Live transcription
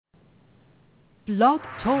Blog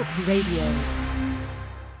Talk Radio.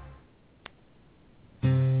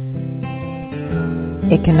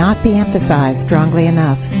 It cannot be emphasized strongly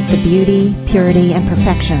enough, the beauty, purity, and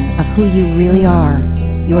perfection of who you really are.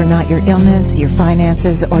 You are not your illness, your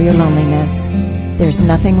finances, or your loneliness. There's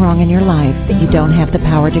nothing wrong in your life that you don't have the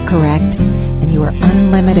power to correct, and you are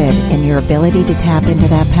unlimited in your ability to tap into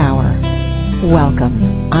that power.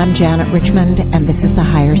 Welcome. I'm Janet Richmond, and this is the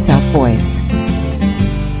Higher Self Voice.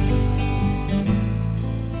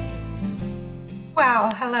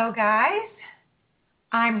 Well, hello guys.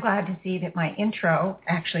 I'm glad to see that my intro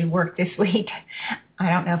actually worked this week. I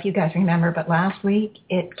don't know if you guys remember, but last week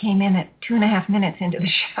it came in at 2.5 minutes into the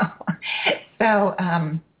show. So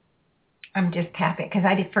I'm just happy because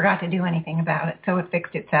I forgot to do anything about it, so it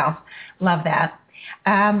fixed itself. Love that.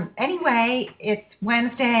 Anyway, it's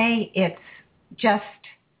Wednesday. It's just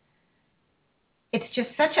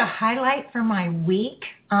such a highlight for my week,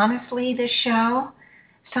 honestly, this show.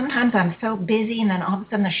 Sometimes I'm so busy and then all of a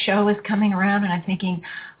sudden the show is coming around and I'm thinking,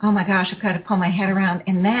 oh my gosh, I've got to pull my head around.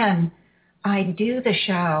 And then I do the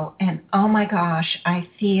show and oh my gosh, I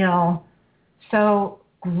feel so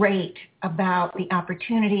great about the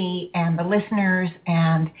opportunity and the listeners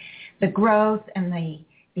and the growth and the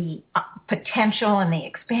potential and the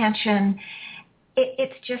expansion.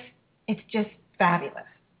 It's just fabulous.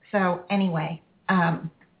 So anyway,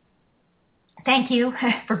 thank you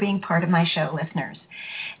for being part of my show, listeners.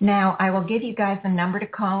 Now, I will give you guys the number to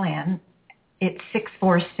call in. It's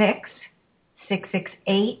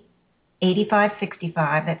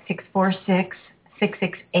 646-668-8565. That's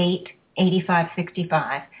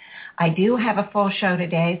 646-668-8565. I do have a full show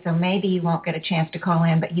today, so maybe you won't get a chance to call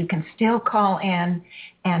in, but you can still call in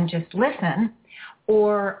and just listen.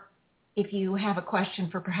 Or if you have a question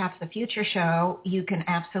for perhaps a future show, you can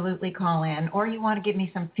absolutely call in. Or you want to give me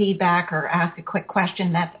some feedback or ask a quick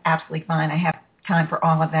question, that's absolutely fine. I have time for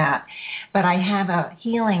all of that. But I have a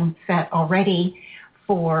healing set already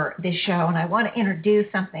for this show, and I want to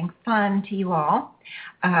introduce something fun to you all,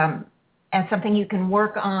 and something you can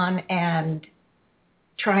work on and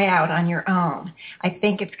try out on your own. I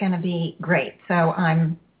think it's going to be great. So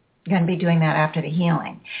I'm going to be doing that after the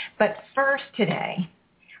healing. But first today,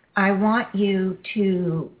 I want to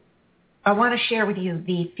share with you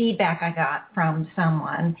the feedback I got from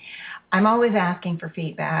someone. I'm always asking for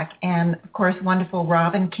feedback, and of course, wonderful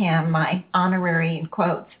Robin Kim, my honorary, in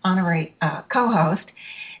quotes, honorary co-host,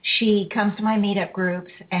 she comes to my meetup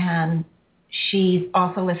groups, and she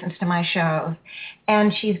also listens to my shows,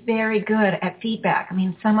 and she's very good at feedback. I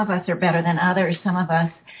mean, some of us are better than others. Some of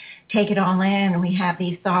us take it all in, and we have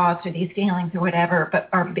these thoughts or these feelings or whatever, but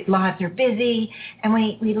our lives are busy, and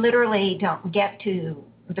we literally don't get to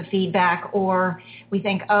the feedback, or we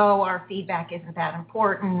think, oh, our feedback isn't that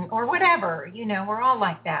important, or whatever. You know, we're all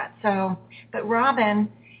like that. So, but Robin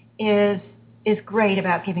is great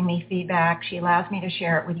about giving me feedback. She allows me to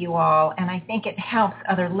share it with you all, and I think it helps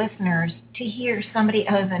other listeners to hear somebody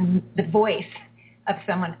other than the voice of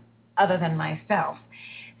someone other than myself.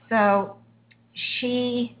 So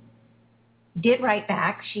she did write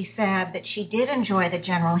back. She said that she did enjoy the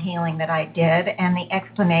general healing that I did and the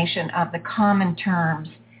explanation of the common terms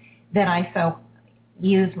that I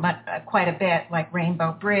use quite a bit, like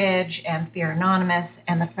Rainbow Bridge and Fear Anonymous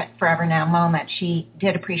and the Forever Now moment. She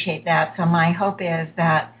did appreciate that. So my hope is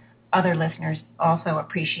that other listeners also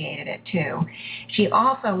appreciated it too. She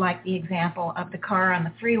also liked the example of the car on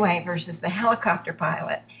the freeway versus the helicopter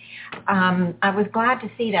pilot. I was glad to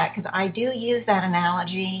see that because I do use that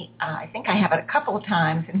analogy. I think I have it a couple of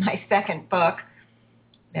times in my second book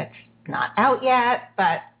that's not out yet,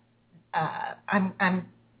 but I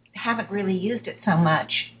haven't really used it so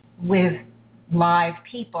much with live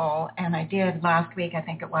people, and I did last week, I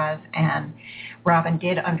think it was, and Robin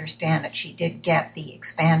did understand that she did get the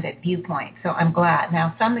expanded viewpoint, so I'm glad.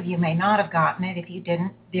 Now, some of you may not have gotten it. If you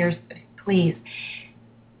didn't, please,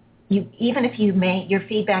 even if your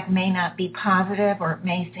feedback may not be positive, or it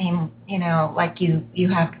may seem, like you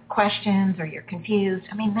have questions or you're confused.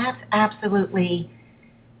 I mean, that's absolutely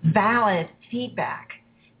valid feedback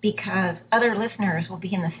because other listeners will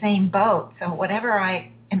be in the same boat. So whatever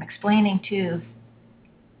I am explaining to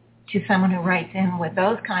someone who writes in with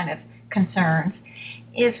those kind of concerns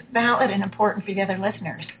is valid and important for the other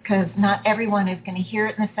listeners because not everyone is going to hear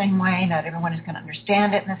it in the same way. Not everyone is going to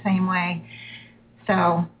understand it in the same way.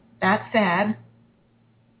 So that said,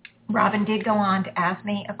 Robin did go on to ask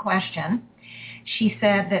me a question. She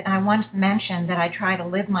said that I once mentioned that I try to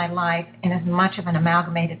live my life in as much of an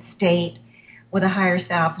amalgamated state with a higher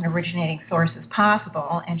self and originating source as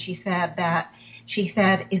possible. And she said,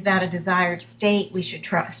 is that a desired state we should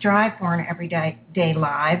strive for in everyday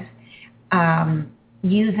lives?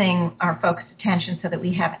 using our focused attention so that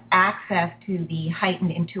we have access to the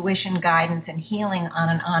heightened intuition, guidance, and healing on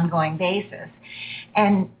an ongoing basis?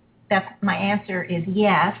 And my answer is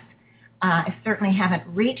yes. I certainly haven't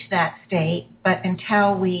reached that state, but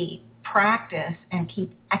until we practice and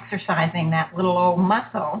keep exercising that little old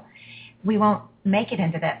muscle, we won't make it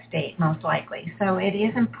into that state most likely. So it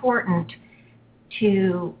is important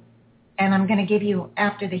to, and I'm going to give you,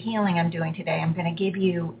 after the healing I'm doing today, I'm going to give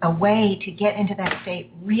you a way to get into that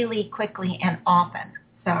state really quickly and often.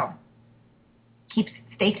 So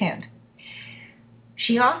stay tuned.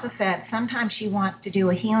 She also said sometimes she wants to do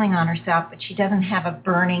a healing on herself, but she doesn't have a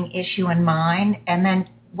burning issue in mind. And then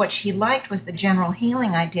what she liked was the general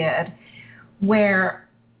healing I did, where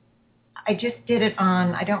I just did it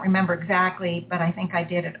on, I don't remember exactly, but I think I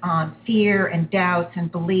did it on fear and doubts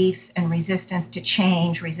and beliefs and resistance to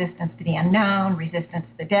change, resistance to the unknown, resistance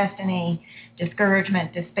to the destiny,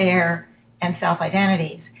 discouragement, despair, and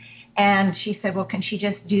self-identities. And she said, well, can she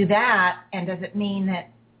just do that? And does it mean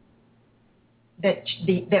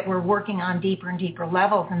that we're working on deeper and deeper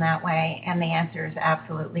levels in that way? And the answer is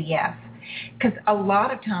absolutely yes. Because a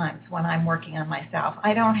lot of times when I'm working on myself,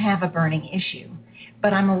 I don't have a burning issue,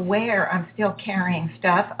 but I'm aware I'm still carrying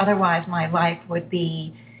stuff. Otherwise, my life would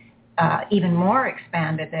be even more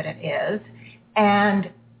expanded than it is. And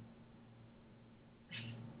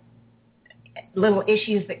little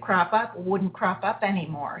issues that crop up wouldn't crop up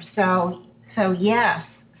anymore. So yes,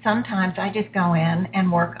 sometimes I just go in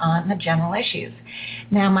and work on the general issues.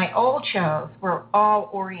 Now, my old shows were all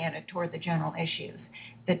oriented toward the general issues.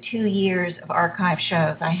 The 2 years of archive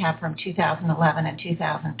shows I have from 2011 and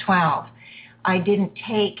 2012, I didn't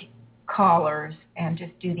take callers and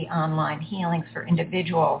just do the online healings for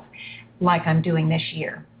individuals like I'm doing this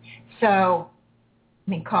year. So,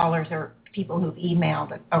 callers are people who've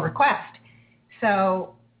emailed a request.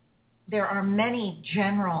 So there are many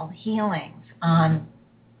general healings on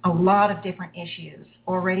a lot of different issues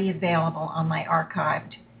already available on the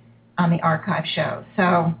archived shows.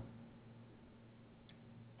 So,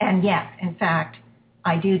 and yes, in fact,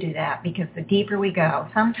 I do that because the deeper we go,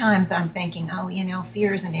 sometimes I'm thinking,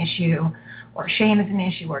 fear is an issue, or shame is an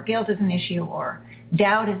issue, or guilt is an issue, or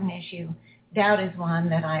doubt is an issue. Doubt is one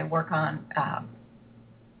that I work on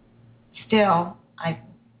still.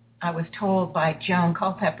 I was told by Joan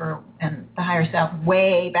Culpepper and the Higher Self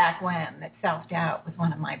way back when that self-doubt was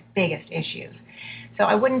one of my biggest issues. So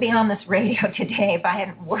I wouldn't be on this radio today if I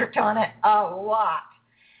hadn't worked on it a lot.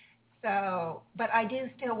 So, but I do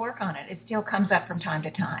still work on it. It still comes up from time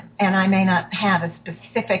to time. And I may not have a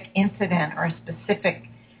specific incident or a specific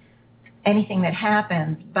anything that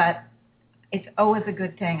happens, but it's always a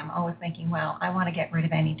good thing. I'm always thinking, well, I want to get rid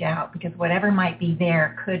of any doubt because whatever might be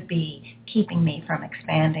there could be keeping me from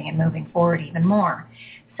expanding and moving forward even more.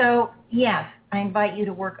 So, yes, I invite you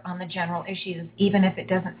to work on the general issues, even if it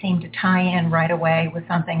doesn't seem to tie in right away with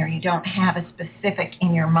something or you don't have a specific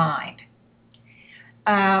in your mind.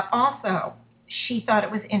 Also, she thought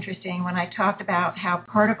it was interesting when I talked about how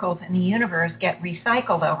particles in the universe get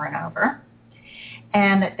recycled over and over,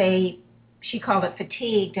 and that she called it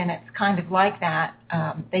fatigued, and it's kind of like that.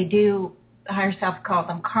 The higher self calls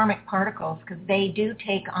them karmic particles because they do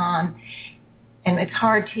take on, and it's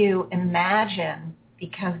hard to imagine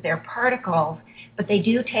because they're particles, but they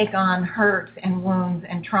do take on hurts and wounds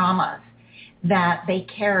and traumas that they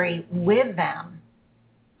carry with them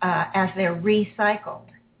as they're recycled.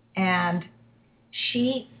 And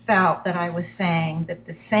she felt that I was saying that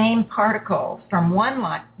the same particles from one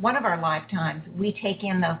of our lifetimes, we take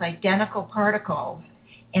in those identical particles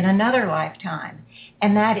in another lifetime,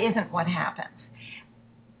 and that isn't what happens.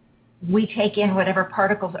 We take in whatever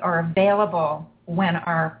particles are available when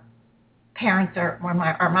our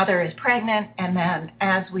mother is pregnant, and then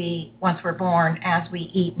once we're born, as we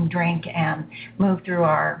eat and drink and move through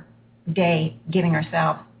our day, giving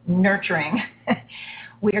ourselves nurturing,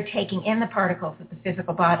 we are taking in the particles that the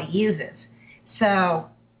physical body uses. So,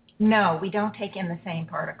 no, we don't take in the same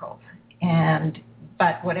particles.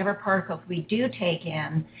 But whatever particles we do take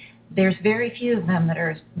in, there's very few of them that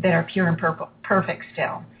are pure and perfect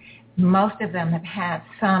still. Most of them have had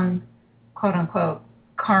some, quote unquote,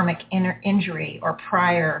 karmic injury or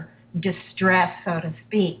prior distress, so to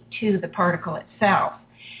speak, to the particle itself.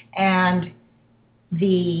 And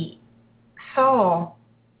the soul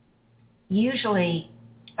usually,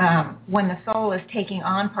 when the soul is taking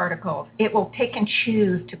on particles, it will pick and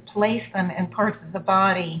choose to place them in parts of the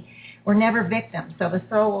body. We're never victims. So the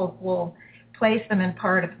soul will place them in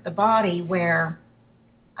part of the body where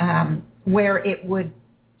it would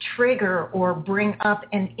trigger or bring up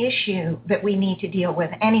an issue that we need to deal with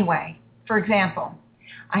anyway. For example,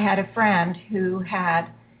 I had a friend who had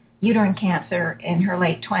uterine cancer in her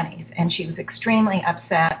late 20s, and she was extremely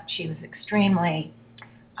upset. She was extremely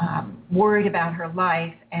worried about her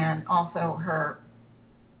life and also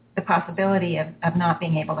the possibility of not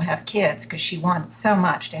being able to have kids because she wanted so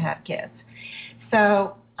much to have kids.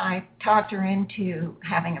 So I talked her into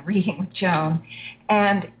having a reading with Joan,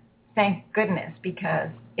 and thank goodness, because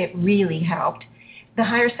it really helped. The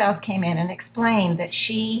higher self came in and explained that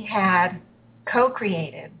she had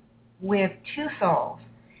co-created with two souls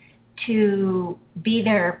to be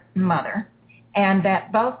their mother, and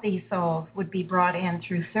that both these souls would be brought in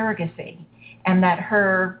through surrogacy, and that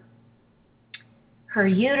her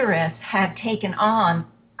uterus had taken on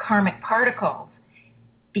karmic particles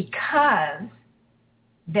because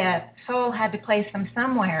that soul had to place them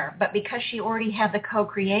somewhere, but because she already had the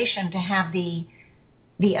co-creation to have the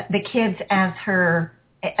kids as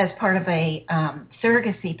part of a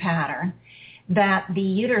surrogacy pattern, that the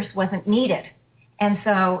uterus wasn't needed. And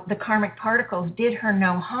so the karmic particles did her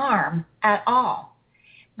no harm at all.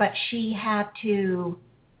 But she had to,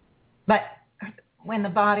 when the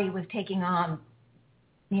body was taking on,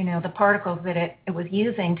 the particles that it was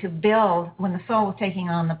using to build, when the soul was taking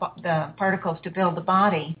on the particles to build the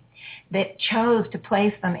body, that chose to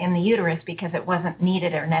place them in the uterus because it wasn't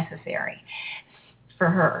needed or necessary for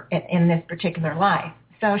her in this particular life.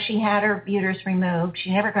 So she had her uterus removed.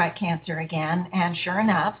 She never got cancer again. And sure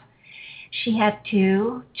enough, she had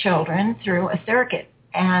 2 children through a surrogate.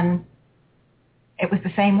 And it was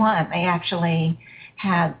the same one. They actually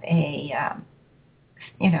had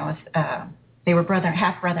they were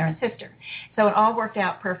half brother and sister. So it all worked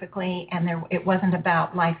out perfectly, and it wasn't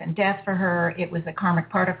about life and death for her. It was a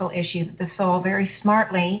karmic particle issue that the soul very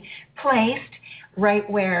smartly placed right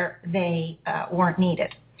where they weren't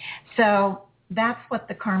needed. So that's what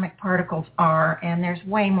the karmic particles are, and there's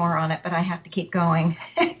way more on it, but I have to keep going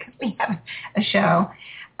because we have a show.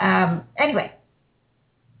 Anyway,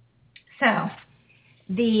 so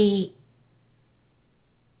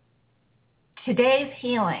today's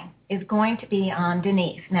healing is going to be on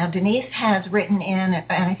Dynyse. Now, Dynyse has written in, and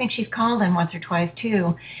I think she's called in once or twice,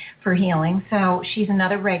 too, for healing. So she's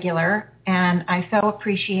another regular, and I so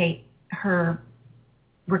appreciate her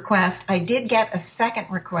request. I did get a second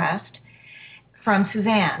request from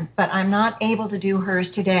Suzanne, but I'm not able to do hers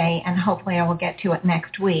today, and hopefully I will get to it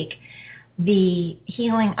next week. The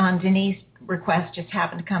healing on Dynyse request just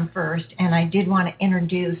happened to come first, and I did want to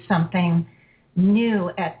introduce something new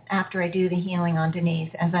after I do the healing on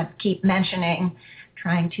Dynyse, as I keep mentioning,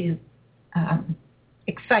 trying to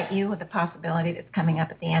excite you with the possibility that's coming up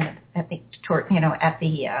at the end, at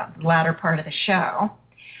the latter part of the show.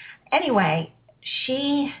 Anyway,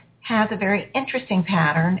 she has a very interesting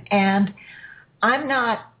pattern, and I'm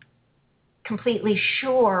not completely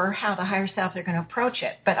sure how the higher selves are going to approach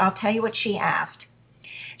it, but I'll tell you what she asked.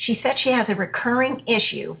 She said she has a recurring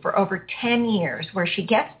issue for over 10 years where she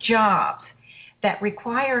gets jobs that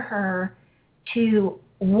require her to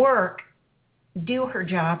do her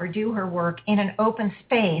job or do her work in an open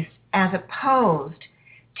space as opposed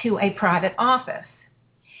to a private office.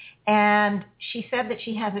 And she said that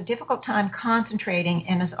she has a difficult time concentrating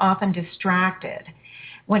and is often distracted.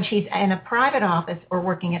 When she's in a private office or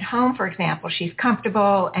working at home, for example, she's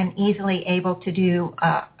comfortable and easily able to do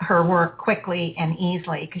her work quickly and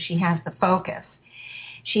easily because she has the focus.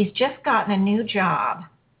 She's just gotten a new job,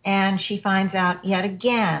 and she finds out yet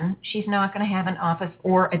again she's not going to have an office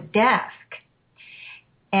or a desk.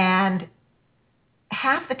 And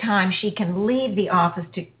half the time she can leave the office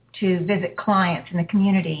to visit clients in the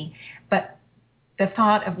community, but the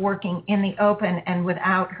thought of working in the open and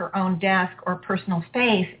without her own desk or personal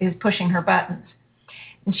space is pushing her buttons.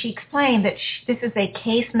 And she explained that this is a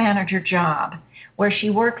case manager job where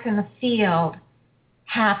she works in the field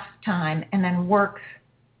half time and then works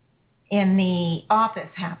in the office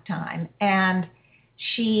half time. And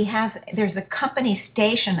there's a company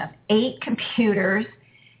station of 8 computers,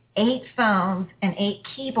 8 phones, and 8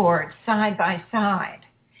 keyboards side by side.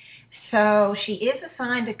 So she is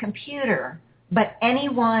assigned a computer, but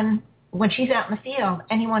anyone, when she's out in the field,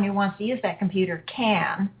 anyone who wants to use that computer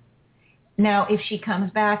can. Now, if she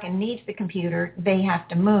comes back and needs the computer, they have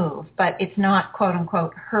to move, but it's not, quote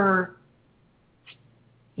unquote, her,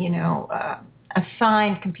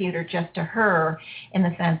 assigned computer just to her, in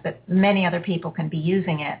the sense that many other people can be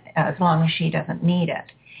using it as long as she doesn't need it.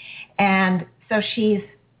 And so she's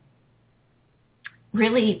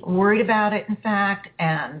really worried about it, in fact,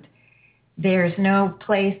 and there's no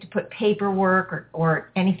place to put paperwork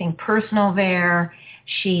or anything personal there.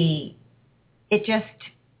 She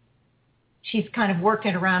she's kind of worked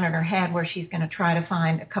it around in her head where she's going to try to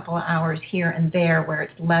find a couple of hours here and there where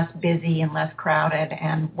it's less busy and less crowded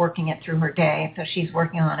and working it through her day. So she's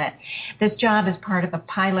working on it. This job is part of a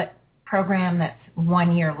pilot program that's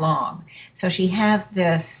 1 year long. So she has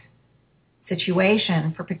this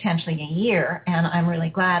situation for potentially a year, and I'm really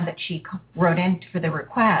glad that she wrote in for the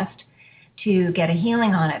request to get a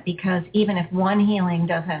healing on it, because even if one healing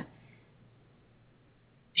doesn't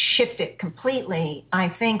shift it completely, I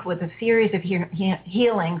think with a series of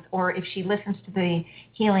healings, or if she listens to the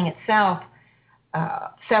healing itself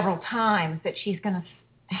several times, that she's going to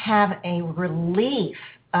have a relief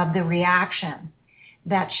of the reaction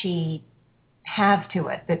that she has to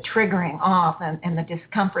it, the triggering off and the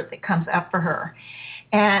discomfort that comes up for her.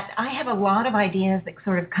 And I have a lot of ideas that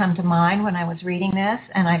sort of come to mind when I was reading this,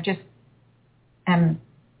 and I just am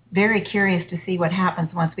very curious to see what happens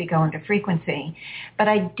once we go into frequency. But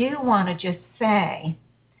I do want to just say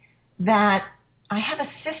that I have a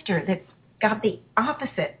sister that's got the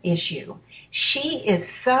opposite issue. She is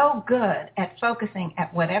so good at focusing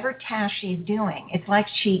at whatever task she's doing. It's like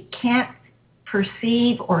she can't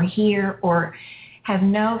perceive or hear or has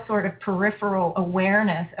no sort of peripheral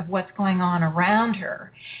awareness of what's going on around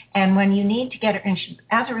her. And when you need to get her, and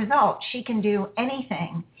as a result, she can do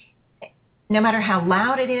anything, no matter how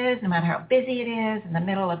loud it is, no matter how busy it is, in the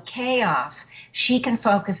middle of chaos, she can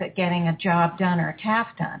focus at getting a job done or a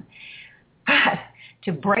task done. But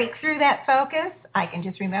to break through that focus, I can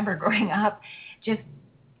just remember growing up, just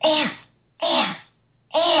just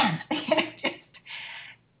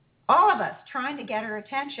all of us trying to get her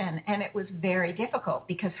attention, and it was very difficult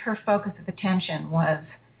because her focus of attention was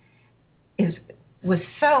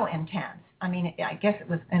so intense. I mean, I guess it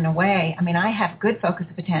was in a way, I mean, I have good focus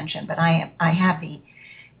of attention, but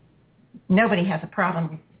nobody has a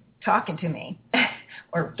problem talking to me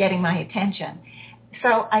or getting my attention.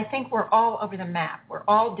 So I think we're all over the map. We're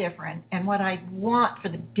all different. And what I want for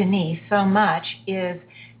Dynyse so much is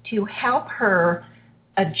to help her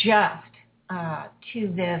adjust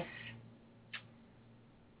to this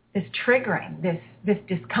triggering, this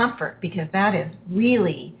discomfort, because that is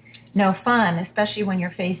really no fun, especially when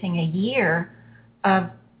you're facing a year of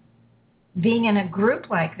being in a group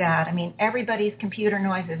like that. I mean, everybody's computer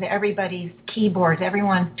noises, everybody's keyboards,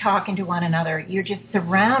 everyone talking to one another. You're just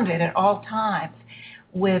surrounded at all times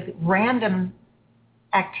with random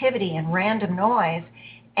activity and random noise.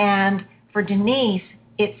 And for Dynyse,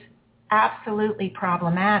 it's absolutely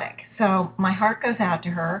problematic. So my heart goes out to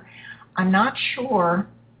her. I'm not sure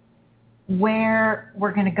where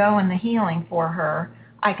we're going to go in the healing for her.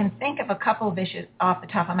 I can think of a couple of issues off the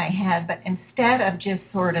top of my head, but instead of just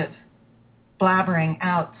sort of blabbering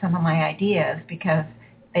out some of my ideas, because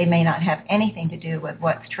they may not have anything to do with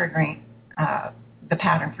what's triggering the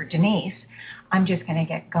pattern for Dynyse, I'm just going to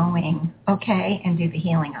get going, okay, and do the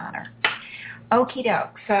healing on her. Okie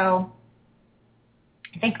doke. So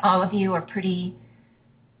I think all of you are pretty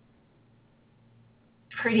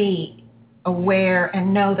aware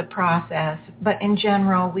and know the process, but in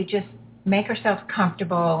general, we just make ourselves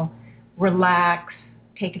comfortable, relax,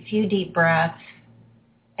 take a few deep breaths,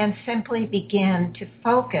 and simply begin to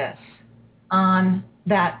focus on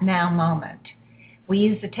that now moment. We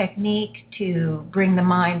use the technique to bring the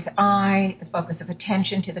mind's eye, the focus of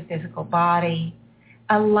attention to the physical body,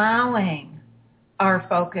 allowing our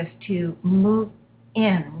focus to move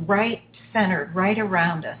in, right centered, right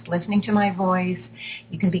around us, listening to my voice.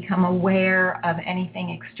 You can become aware of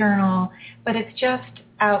anything external, but it's just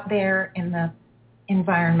out there in the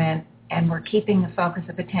environment, and we're keeping the focus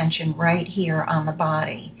of attention right here on the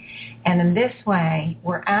body. And in this way,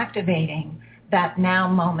 we're activating that now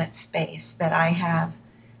moment space that I have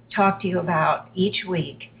talked to you about each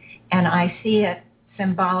week. And I see it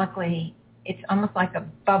symbolically. It's almost like a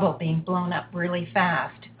bubble being blown up really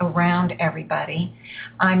fast around everybody.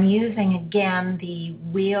 I'm using, again, the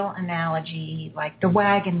wheel analogy, like the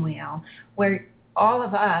wagon wheel, where all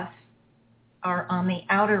of us are on the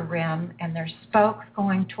outer rim and there's spokes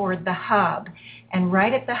going toward the hub. And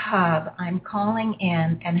right at the hub, I'm calling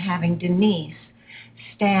in and having Dynyse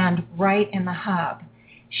stand right in the hub.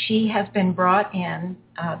 She has been brought in.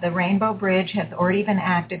 The Rainbow Bridge has already been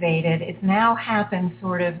activated. It's now happened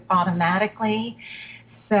sort of automatically,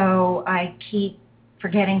 so I keep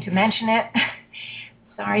forgetting to mention it.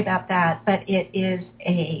 Sorry about that, but it is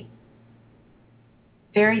a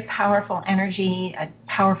very powerful energy, a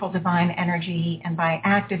powerful divine energy, and by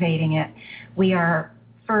activating it, we are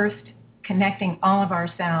first connecting all of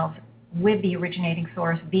ourselves with the originating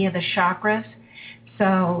source via the chakras.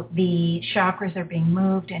 So the chakras are being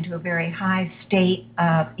moved into a very high state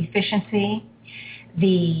of efficiency.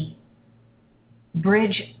 The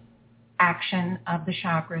bridge action of the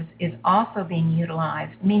chakras is also being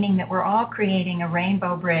utilized, meaning that we're all creating a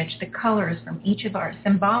rainbow bridge. The colors from each of our,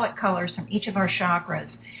 symbolic colors from each of our chakras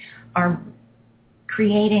are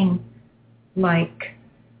creating like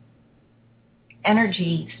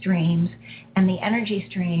energy streams, and the energy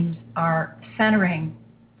streams are centering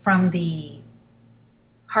from the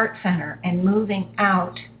heart center and moving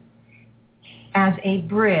out as a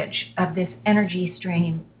bridge of this energy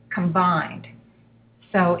stream combined.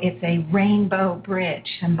 So it's a rainbow bridge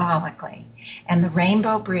symbolically. And the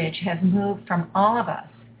rainbow bridge has moved from all of us,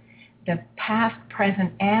 the past,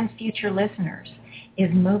 present, and future listeners,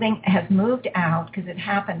 has moved out, because it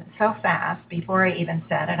happened so fast before I even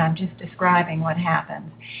said it. I'm just describing what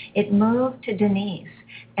happened. It moved to Dynyse,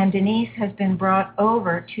 and Dynyse has been brought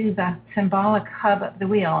over to the symbolic hub of the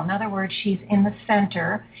wheel. In other words, she's in the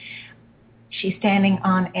center. She's standing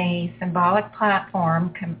on a symbolic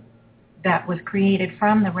platform that was created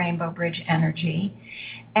from the Rainbow Bridge energy.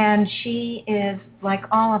 And she is, like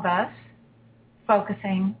all of us,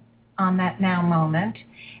 focusing on that now moment.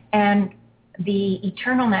 And the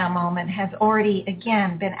eternal now moment has already,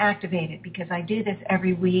 again, been activated, because I do this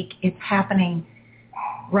every week. It's happening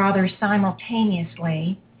rather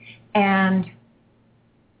simultaneously. And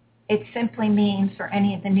it simply means, for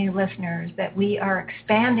any of the new listeners, that we are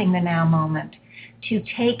expanding the now moment to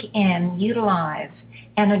take in, utilize,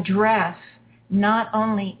 and address not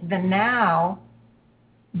only the now,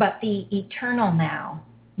 but the eternal now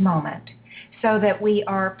moment, so that we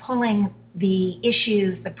are pulling the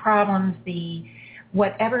issues, the problems, the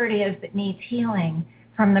whatever it is that needs healing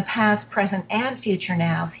from the past, present, and future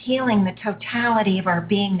now, healing the totality of our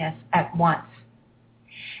beingness at once.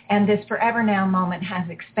 And this Forever Now moment has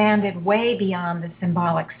expanded way beyond the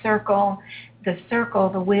symbolic circle. The circle,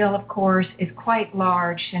 the wheel, of course, is quite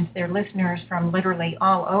large, since they're listeners from literally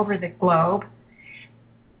all over the globe.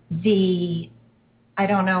 I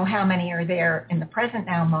don't know how many are there in the present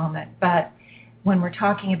now moment, but when we're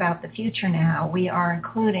talking about the future now, we are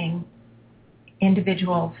including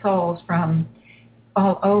individual souls from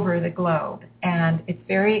all over the globe. And it's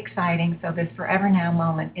very exciting. So this Forever Now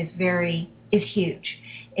moment is huge,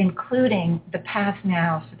 including the past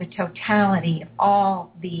now, so the totality of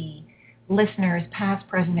all the listeners, past,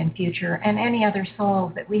 present, and future, and any other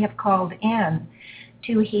souls that we have called in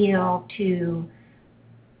to heal, to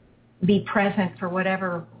be present for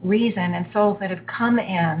whatever reason, and souls that have come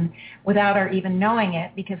in without our even knowing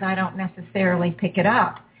it, because I don't necessarily pick it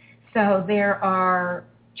up. So there are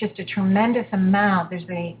just a tremendous amount. There's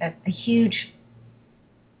a huge,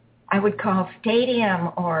 I would call,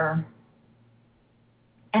 stadium or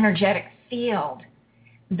energetic field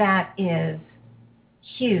that is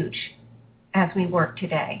huge as we work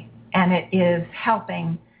today. And it is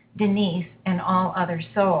helping Dynyse and all other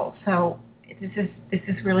souls. So this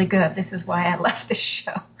is really good. This is why I love this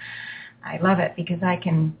show. I love it because I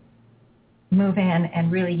can move in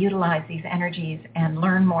and really utilize these energies and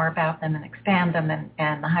learn more about them and expand them,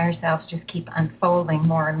 and the higher selves just keep unfolding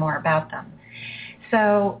more and more about them.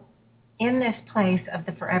 So in this place of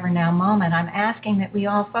the Forever Now moment, I'm asking that we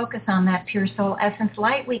all focus on that pure soul essence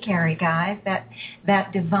light we carry, guys,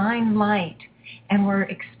 that divine light, and we're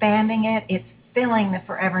expanding it. It's filling the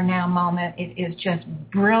Forever Now moment. It is just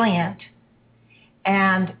brilliant.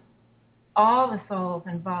 And all the souls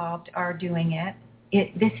involved are doing it.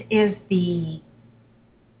 This is the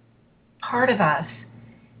part of us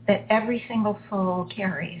that every single soul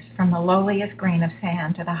carries, from the lowliest grain of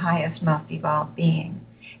sand to the highest, most evolved being.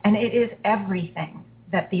 And it is everything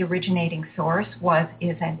that the originating source was,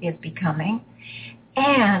 is, and is becoming.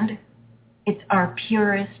 And it's our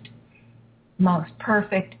purest, most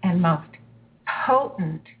perfect, and most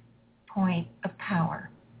potent point of power.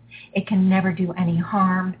 It can never do any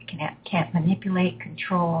harm. It can't manipulate,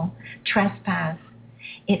 control, trespass.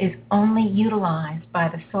 It is only utilized by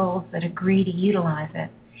the souls that agree to utilize it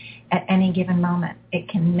at any given moment. It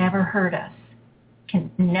can never hurt us, can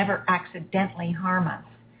never accidentally harm us.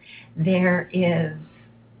 There is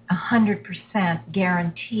 100%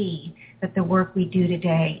 guarantee that the work we do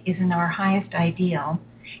today is in our highest ideal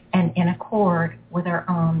and in accord with our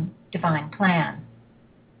own divine plan.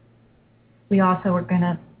 We also are going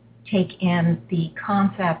to take in the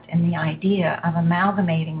concept and the idea of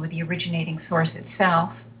amalgamating with the originating source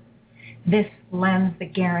itself. This lends the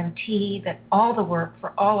guarantee that all the work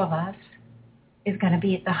for all of us is going to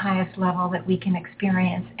be at the highest level that we can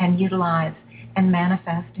experience and utilize and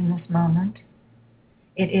manifest in this moment.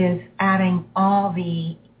 It is adding all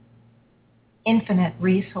the infinite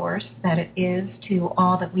resource that it is to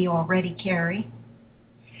all that we already carry.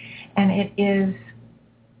 And it is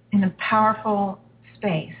in a powerful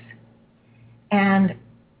space. And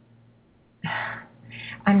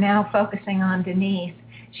I'm now focusing on Dynyse.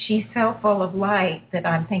 She's so full of light that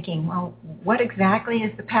I'm thinking, well, what exactly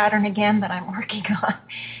is the pattern again that I'm working on?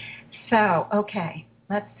 So, okay,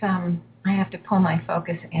 let's, I have to pull my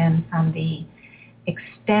focus in from the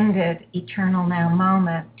extended eternal now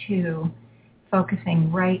moment to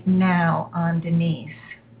focusing right now on Dynyse.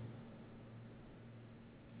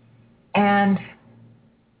 And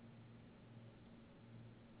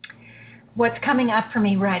what's coming up for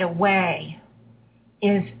me right away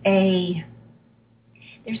is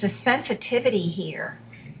there's a sensitivity here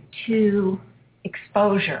to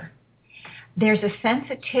exposure. There's a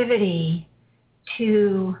sensitivity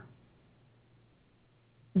to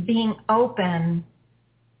being open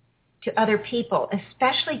to other people,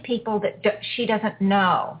 especially people that she doesn't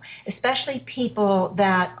know, especially people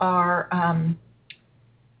that are,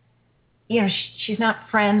 she's not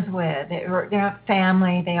friends with, or they're not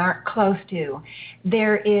family, they aren't close to.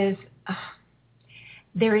 There is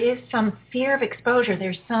some fear of exposure.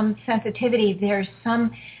 There's some sensitivity. There's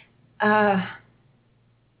some, I'm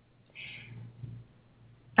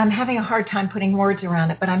having a hard time putting words around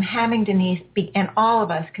it, but I'm having Dynyse and all of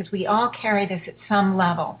us, because we all carry this at some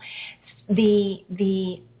level.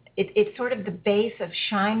 It's sort of the base of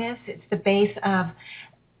shyness. It's the base of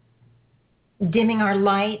dimming our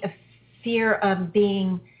light, of fear of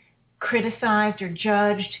being criticized or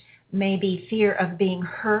judged, maybe fear of being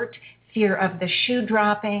hurt, fear of the shoe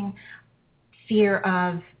dropping, fear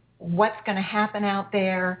of what's going to happen out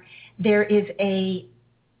there. There's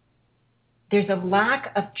a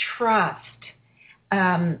lack of trust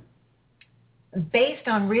based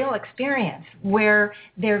on real experience, where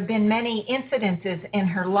there have been many incidences in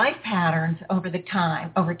her life patterns over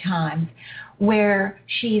time, where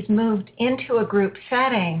she's moved into a group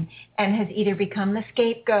setting and has either become the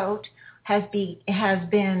scapegoat, has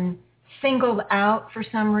been singled out for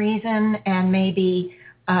some reason, and maybe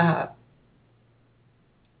I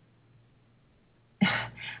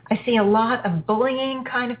see a lot of bullying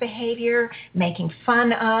kind of behavior, making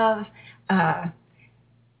fun of.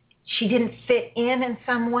 She didn't fit in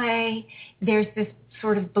some way. There's this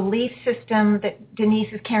sort of belief system that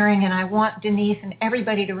Dynyse is carrying, and I want Dynyse and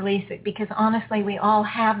everybody to release it, because honestly, we all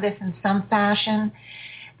have this in some fashion.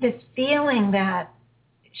 This feeling that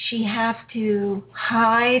she has to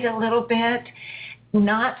hide a little bit,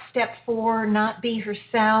 not step forward, not be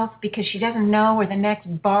herself, because she doesn't know where the next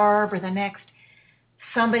Barb or the next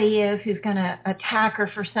somebody is who's going to attack her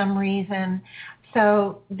for some reason.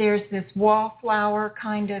 So there's this wallflower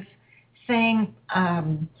kind of thing,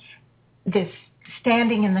 this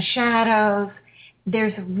standing in the shadows.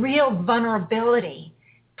 There's a real vulnerability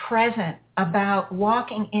present about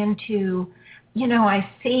walking into, I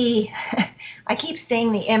keep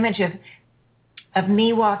seeing the image of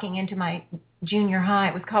me walking into my junior high.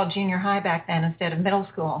 It was called junior high back then instead of middle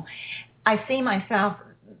school. I see myself,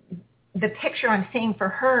 the picture I'm seeing for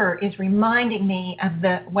her is reminding me of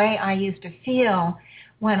the way I used to feel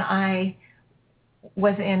when I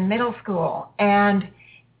was in middle school. And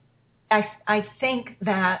I think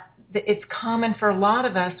that it's common for a lot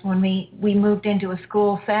of us when we moved into a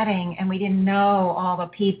school setting and we didn't know all the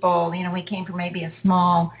people. We came from maybe a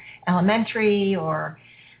small elementary or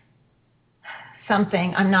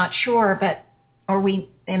something, I'm not sure,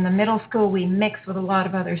 in the middle school, we mixed with a lot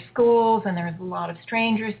of other schools, and there was a lot of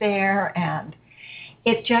strangers there, and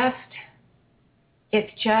it's just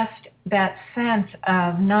that sense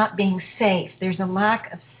of not being safe. There's a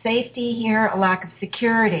lack of safety here, a lack of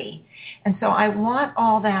security. And so I want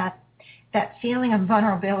all that feeling of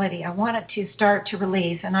vulnerability, I want it to start to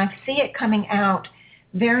release. And I see it coming out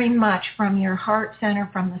very much from your heart center,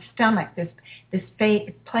 from the stomach, this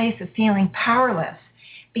place of feeling powerless,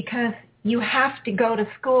 because you have to go to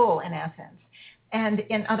school, in essence. And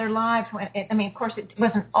in other lives, of course, it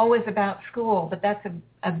wasn't always about school, but that's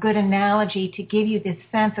a good analogy to give you this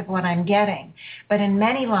sense of what I'm getting. But in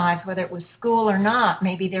many lives, whether it was school or not,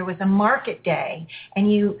 maybe there was a market day,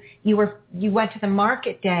 and you went to the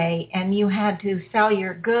market day and you had to sell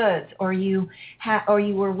your goods, or you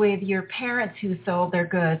were with your parents who sold their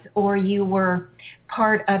goods, or you were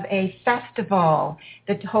part of a festival.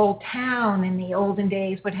 The whole town in the olden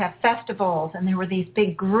days would have festivals, and there were these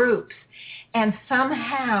big groups. And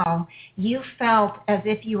somehow you felt as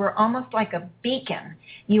if you were almost like a beacon.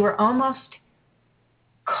 You were almost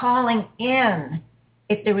calling in.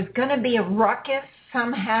 If there was going to be a ruckus,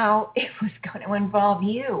 somehow it was going to involve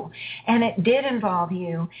you. And it did involve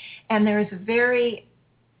you. And there was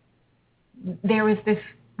this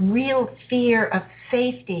real fear of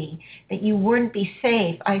safety, that you wouldn't be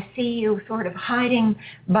safe. I see you sort of hiding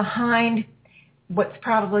behind what's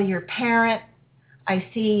probably your parent. I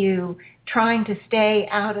see you trying to stay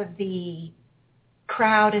out of the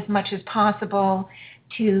crowd as much as possible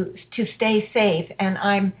to stay safe. And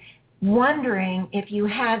I'm wondering if you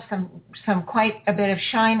had some quite a bit of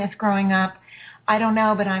shyness growing up. I don't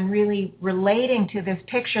know, but I'm really relating to this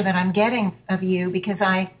picture that I'm getting of you because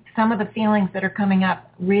some of the feelings that are coming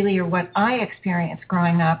up really are what I experienced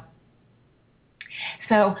growing up.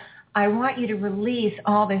 So I want you to release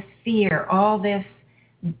all this fear, all this,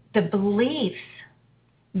 the beliefs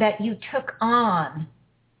that you took on,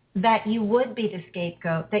 that you would be the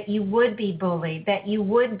scapegoat, that you would be bullied, that you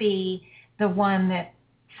would be the one that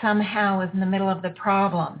somehow is in the middle of the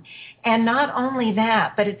problem. And not only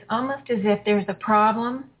that, but it's almost as if there's a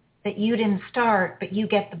problem that you didn't start, but you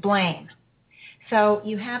get the blame. So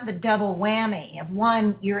you have the double whammy of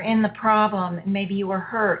one, you're in the problem and maybe you were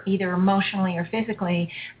hurt either emotionally or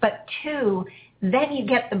physically, but two, then you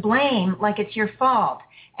get the blame like it's your fault.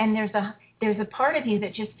 And there's a part of you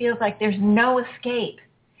that just feels like there's no escape.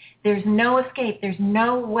 There's no escape. There's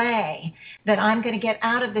no way that I'm going to get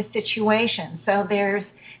out of this situation. So there's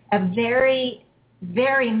a very,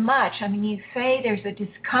 very much, I mean, you say there's a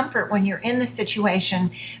discomfort when you're in the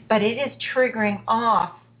situation, but it is triggering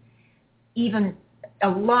off even a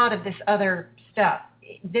lot of this other stuff.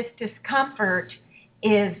 This discomfort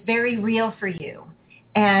is very real for you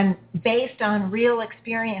and based on real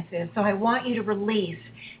experiences. So I want you to release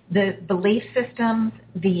the belief systems,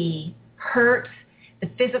 the hurts, the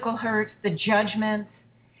physical hurts, the judgments,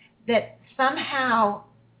 that somehow,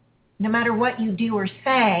 no matter what you do or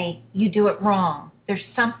say, you do it wrong. There's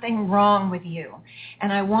something wrong with you.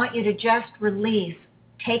 And I want you to just release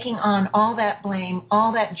taking on all that blame,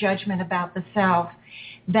 all that judgment about the self,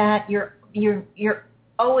 that you're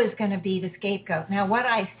always going to be the scapegoat. Now, what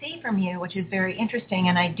I see from you, which is very interesting,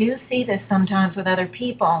 and I do see this sometimes with other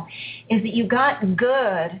people, is that you got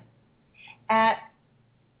good at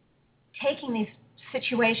taking these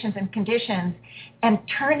situations and conditions and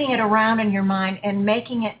turning it around in your mind and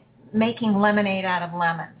making lemonade out of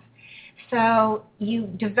lemons. So you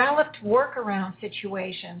developed workaround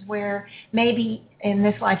situations where maybe in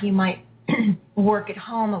this life you might work at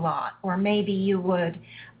home a lot, or maybe you would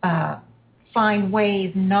find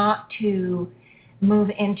ways not to move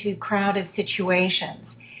into crowded situations.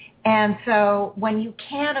 And so when you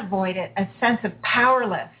can't avoid it, a sense of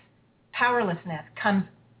powerlessness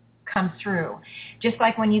comes through. Just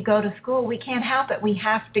like when you go to school, we can't help it. We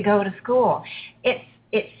have to go to school.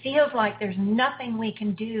 It feels like there's nothing we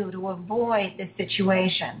can do to avoid this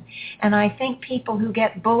situation. And I think people who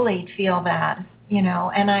get bullied feel that,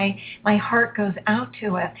 and my heart goes out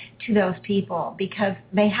to those people because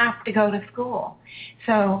they have to go to school.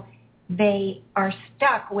 So they are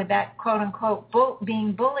stuck with that quote-unquote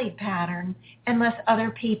being bullied pattern unless other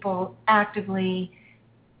people actively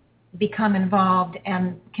become involved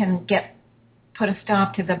and can put a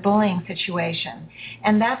stop to the bullying situation.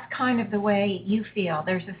 And that's kind of the way you feel.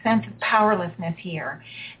 There's a sense of powerlessness here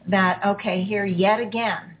that, okay, here yet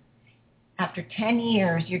again, after 10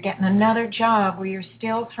 years, you're getting another job where you're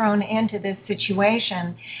still thrown into this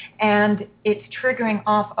situation, and it's triggering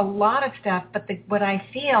off a lot of stuff. But what I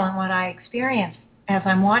feel and what I experience as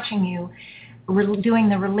I'm watching you doing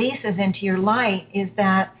the releases into your light is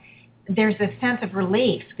that there's a sense of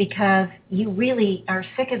relief because you really are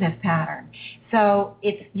sick of this pattern. So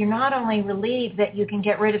you're not only relieved that you can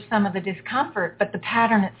get rid of some of the discomfort, but the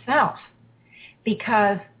pattern itself,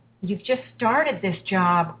 because you've just started this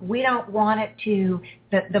job. We don't want it to,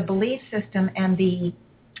 the belief system and the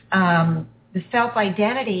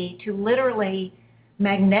self-identity to literally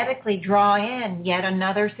magnetically draw in yet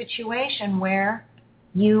another situation where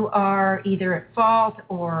you are either at fault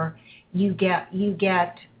or you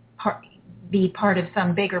be part of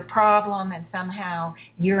some bigger problem and somehow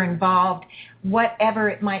you're involved, whatever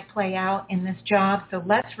it might play out in this job. So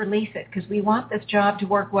let's release it because we want this job to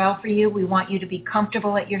work well for you. We want you to be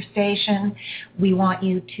comfortable at your station. We want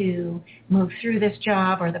you to move through this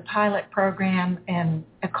job or the pilot program and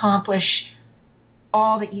accomplish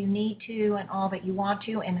all that you need to and all that you want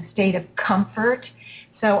to in a state of comfort.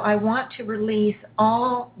 So I want to release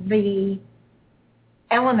all the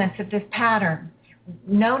elements of this pattern,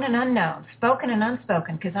 known and unknown, spoken and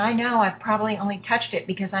unspoken, because I know I've probably only touched it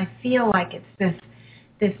because I feel like it's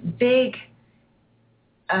this big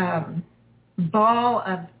ball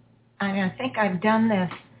of, I think I've done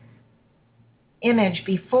this image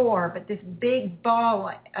before, but this big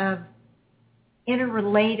ball of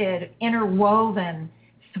interrelated, interwoven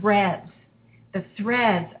threads. The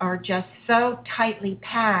threads are just so tightly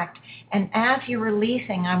packed, and as you're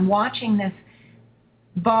releasing, I'm watching this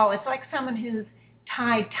ball. It's like someone who's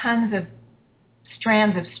tied tons of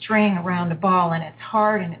strands of string around a ball, and it's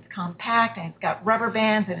hard and it's compact and it's got rubber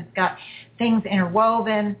bands and it's got things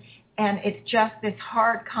interwoven, and it's just this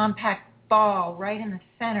hard, compact ball right in the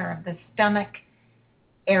center of the stomach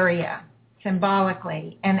area,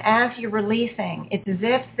 symbolically. And as you're releasing, it's as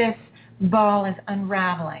if this ball is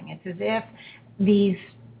unraveling. It's as if these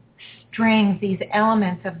strings, these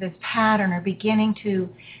elements of this pattern are beginning to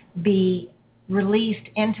be released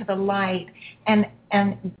into the light, and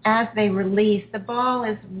as they release, the ball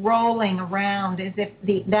is rolling around as if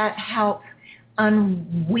that helps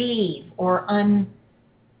unweave or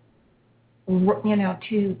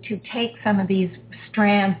to take some of these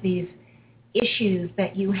strands, these issues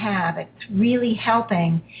that you have. It's really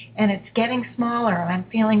helping, and it's getting smaller. I'm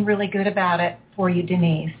feeling really good about it for you,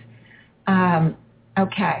 Dynyse.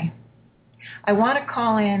 Okay. I want to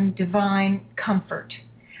call in divine comfort.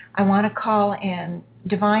 I want to call in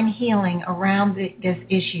divine healing around this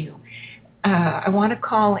issue. I want to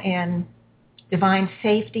call in divine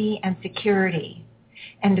safety and security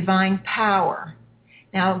and divine power.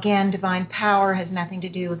 Now, again, divine power has nothing to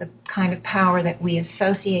do with the kind of power that we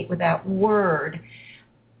associate with that word,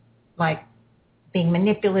 like being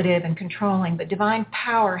manipulative and controlling. But divine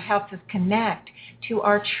power helps us connect to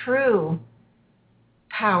our true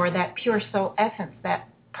power, that pure soul essence, that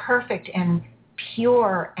perfect and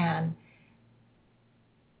pure and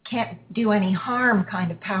can't do any harm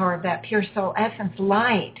kind of power of that pure soul essence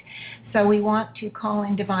light. So we want to call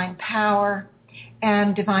in divine power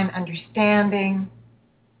and divine understanding,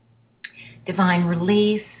 divine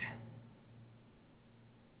release.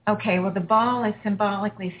 Okay, well, the ball is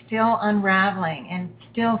symbolically still unraveling and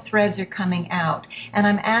still threads are coming out. And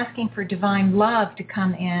I'm asking for divine love to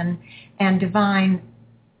come in and divine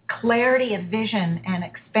clarity of vision and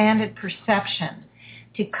expanded perception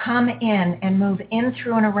to come in and move in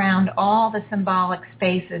through and around all the symbolic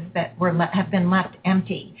spaces that have been left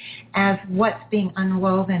empty as what's being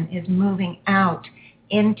unwoven is moving out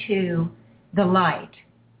into the light.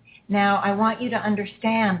 Now, I want you to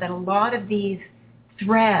understand that a lot of these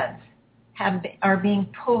threads are being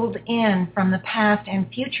pulled in from the past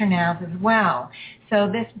and future nows as well. So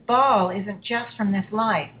this ball isn't just from this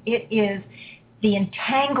life. It is the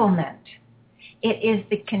entanglement. It is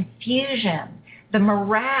the confusion, the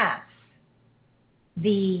morass,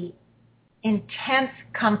 the intense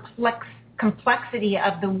complexity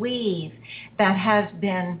of the weave that has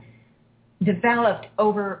been developed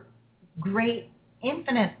over great,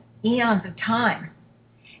 infinite eons of time.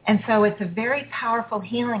 And so it's a very powerful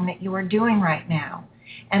healing that you are doing right now.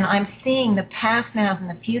 And I'm seeing the past nows and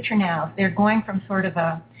the future nows. They're going from sort of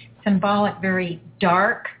a symbolic, very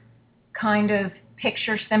dark kind of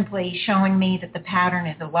picture, simply showing me that the pattern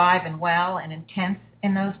is alive and well and intense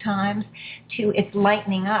in those times, to it's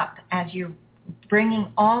lightening up as you're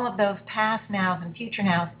bringing all of those past nows and future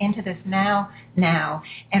nows into this now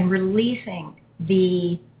and releasing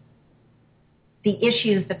the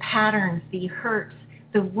issues, the patterns, the hurts,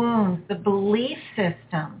 the wounds, the belief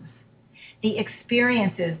systems, the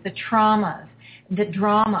experiences, the traumas, the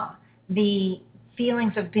drama, the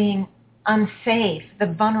feelings of being unsafe,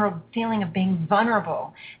 the feeling of being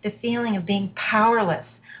vulnerable, the feeling of being powerless.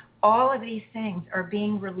 All of these things are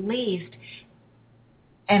being released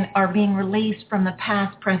and are being released from the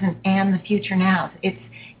past, present, and the future nows.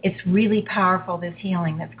 It's really powerful, this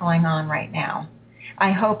healing that's going on right now.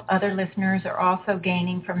 I hope other listeners are also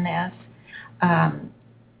gaining from this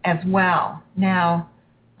as well. Now,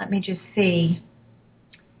 let me just see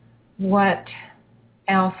what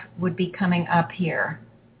else would be coming up here.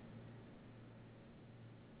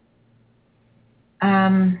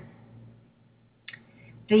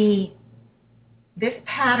 This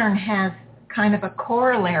pattern has kind of a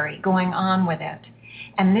corollary going on with it.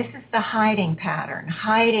 And this is the hiding pattern,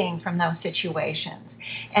 hiding from those situations.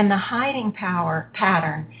 And the hiding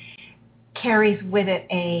pattern carries with it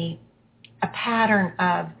a pattern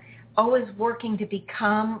of always working to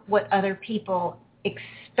become what other people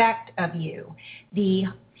expect of you. The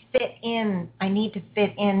fit in, I need to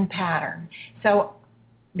fit in pattern. So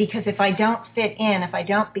because if I don't fit in, if I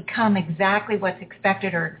don't become exactly what's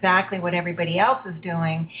expected or exactly what everybody else is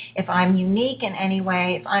doing, if I'm unique in any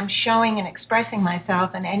way, if I'm showing and expressing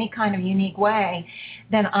myself in any kind of unique way,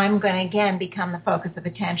 then I'm going to, again, become the focus of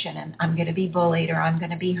attention, and I'm going to be bullied, or I'm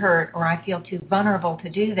going to be hurt, or I feel too vulnerable to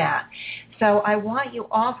do that. So I want you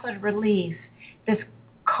also to release this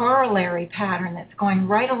corollary pattern that's going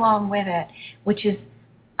right along with it, which is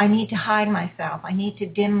I need to hide myself. I need to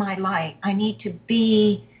dim my light. I need to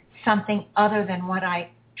be something other than what I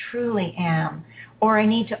truly am. Or I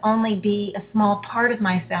need to only be a small part of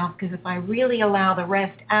myself, because if I really allow the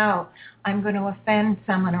rest out, I'm going to offend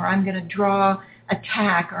someone, or I'm going to draw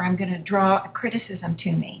attack or I'm going to draw a criticism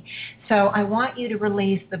to me. So I want you to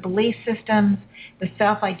release the belief systems, the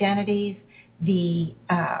self-identities, the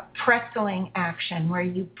pretzeling action where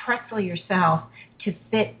you pretzel yourself to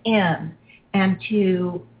fit in and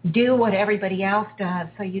to do what everybody else does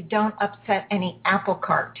so you don't upset any apple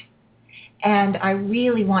cart. And I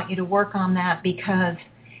really want you to work on that because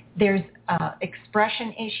there's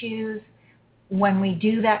expression issues when we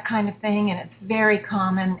do that kind of thing, and it's very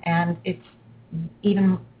common, and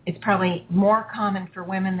it's probably more common for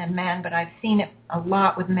women than men, but I've seen it a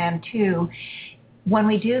lot with men too. When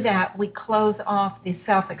we do that, we close off the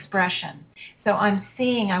self-expression. So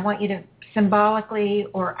I want you to symbolically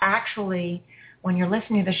or actually, when you're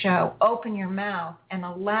listening to the show, open your mouth and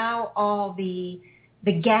allow all the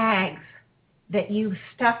gags that you've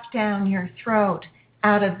stuffed down your throat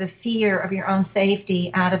out of the fear of your own safety,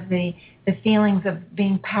 out of the feelings of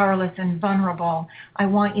being powerless and vulnerable. I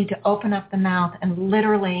want you to open up the mouth and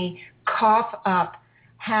literally cough up,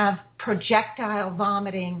 have projectile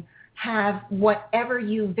vomiting, have whatever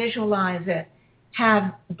you visualize it,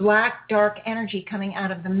 have black, dark energy coming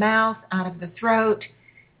out of the mouth, out of the throat.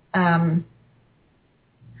 I'm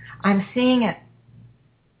seeing it.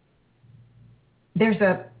 There's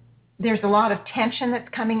a lot of tension that's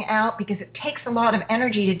coming out because it takes a lot of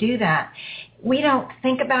energy to do that. We don't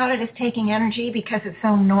think about it as taking energy because it's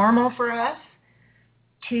so normal for us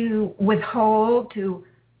to withhold, to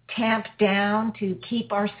tamp down, to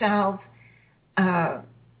keep ourselves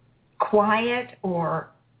quiet or,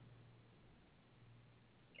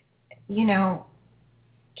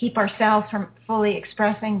 keep ourselves from fully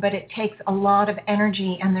expressing, but it takes a lot of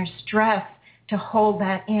energy and there's stress to hold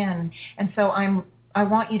that in. And so I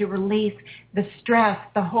want you to release the stress,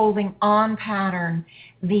 the holding on pattern,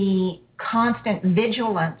 the constant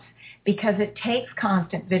vigilance, because it takes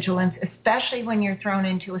constant vigilance, especially when you're thrown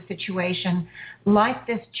into a situation like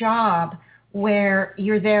this job where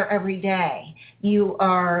you're there every day. You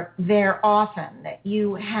are there often, that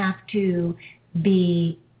you have to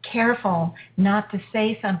be careful not to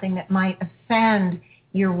say something that might offend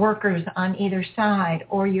your workers on either side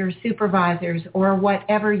or your supervisors or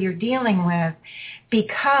whatever you're dealing with,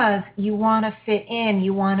 because you want to fit in,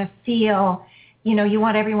 you want to feel, you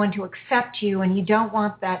want everyone to accept you, and you don't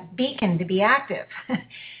want that beacon to be active.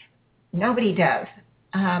 Nobody does.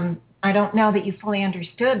 I don't know that you fully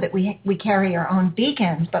understood that we carry our own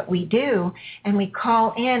beacons, but we do, and we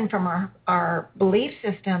call in from our belief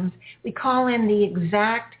systems, we call in the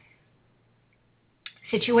exact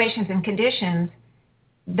situations and conditions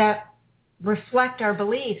that reflect our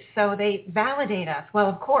beliefs, so they validate us. Well,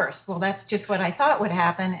 of course. Well, that's just what I thought would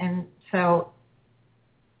happen, and so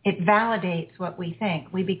it validates what we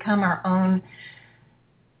think. We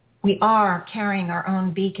are carrying our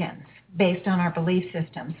own beacons based on our belief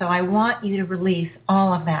system. So I want you to release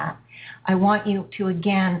all of that. I want you to,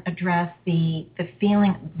 again, address the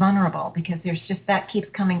feeling vulnerable, because there's just that keeps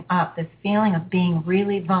coming up, this feeling of being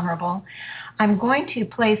really vulnerable. I'm going to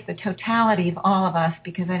place the totality of all of us,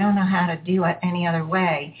 because I don't know how to do it any other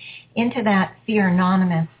way, into that fear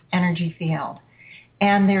anonymous energy field.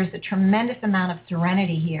 And there's a tremendous amount of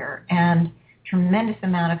serenity here and tremendous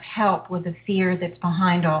amount of help with the fear that's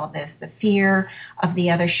behind all of this, the fear of the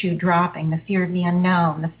other shoe dropping, the fear of the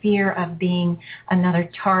unknown, the fear of being another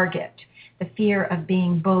target, the fear of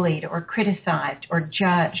being bullied or criticized or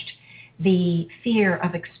judged, the fear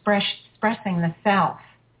of expressing the self,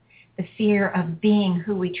 the fear of being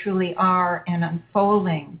who we truly are and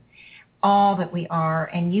unfolding all that we are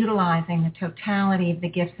and utilizing the totality of the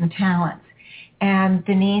gifts and talents. And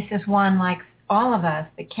Dynyse is one, like all of us,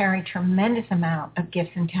 that carry tremendous amount of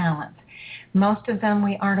gifts and talents. Most of them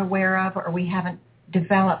we aren't aware of, or we haven't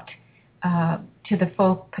developed to the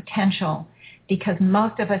full potential, because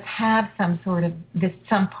most of us have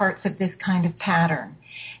some parts of this kind of pattern.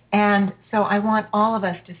 And so I want all of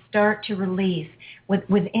us to start to release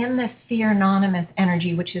within this fear anonymous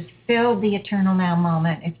energy, which has filled the eternal now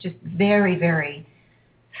moment. It's just very, very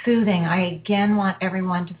soothing. I again want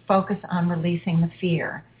everyone to focus on releasing the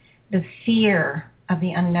fear of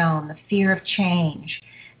the unknown, the fear of change,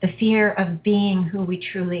 the fear of being who we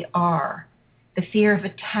truly are, the fear of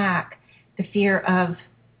attack, the fear of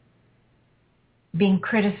being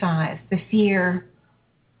criticized, the fear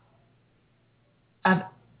of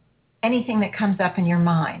anything that comes up in your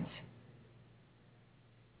minds.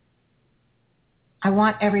 I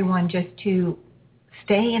want everyone just to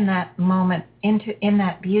stay in that moment, in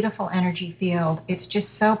that beautiful energy field. It's just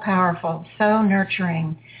so powerful, so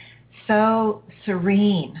nurturing, so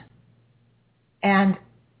serene. And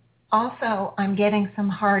Also, I'm getting some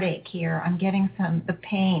heartache here. I'm getting the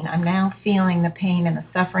pain. I'm now feeling the pain and the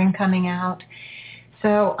suffering coming out.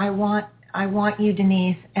 So I want you,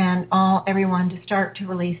 Dynyse, and everyone to start to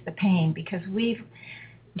release the pain, because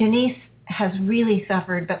Dynyse has really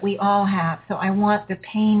suffered, but we all have. So I want the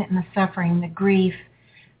pain and the suffering, the grief,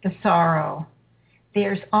 the sorrow.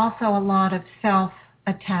 There's also a lot of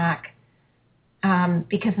self-attack,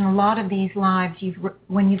 because in a lot of these lives,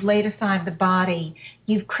 when you've laid aside the body,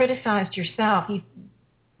 you've criticized yourself.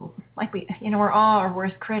 We're all our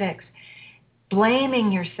worst critics,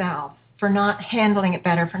 blaming yourself for not handling it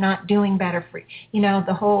better, for not doing better, for,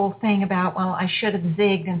 the whole thing about, well, I should have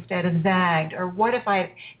zigged instead of zagged, or what if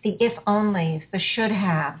the if-onlys, the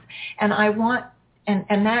should-haves. And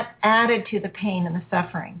and that added to the pain and the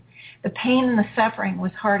suffering. The pain and the suffering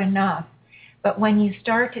was hard enough, but when you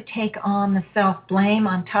start to take on the self-blame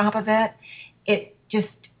on top of it, it just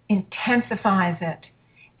intensifies it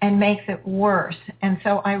and makes it worse. And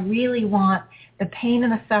so I really want the pain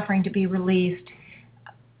and the suffering to be released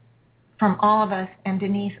from all of us. And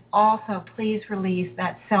Dynyse, also, please release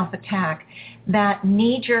that self-attack, that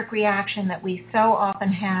knee-jerk reaction that we so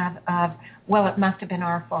often have of, well, it must have been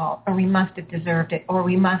our fault, or we must have deserved it, or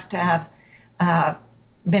we must have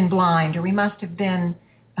been blind, or we must have been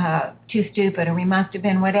too stupid, or we must have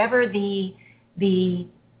been whatever the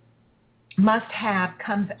must-have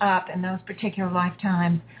comes up in those particular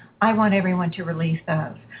lifetimes. I want everyone to release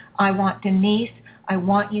those. Dynyse, I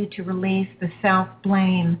want you to release the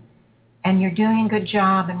self-blame, and you're doing a good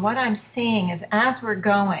job. And what I'm seeing is, as we're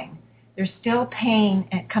going, there's still pain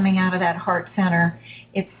coming out of that heart center.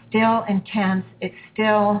 It's still intense. It's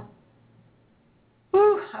still,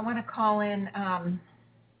 I want to call in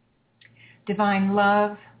divine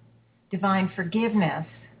love, divine forgiveness.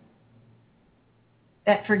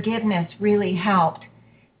 That forgiveness really helped,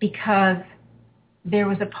 because there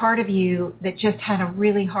was a part of you that just had a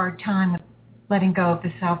really hard time with letting go of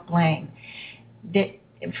the self-blame. That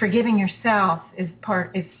forgiving yourself is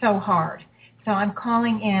so hard. So I'm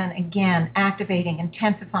calling in again, activating,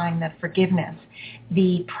 intensifying the forgiveness,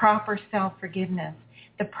 the proper self-forgiveness,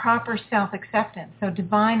 the proper self-acceptance. So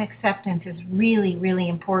divine acceptance is really, really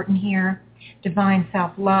important here. Divine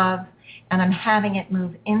self-love, and I'm having it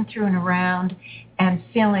move in, through, and around, and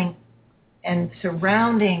filling and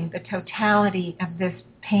surrounding the totality of this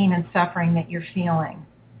pain and suffering that you're feeling.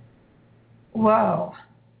 Whoa.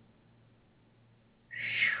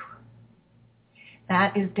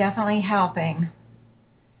 That is definitely helping.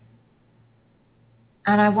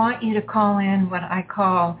 And I want you to call in what I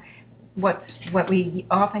call, what we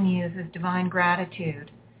often use as divine gratitude.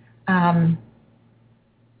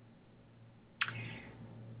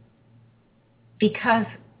 Because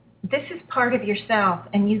this is part of yourself,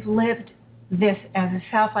 and you've lived this as a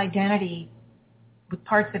self-identity, with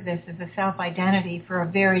parts of this as a self-identity for a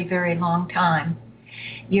very, very long time.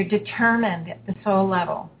 You're determined at the soul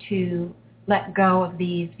level to let go of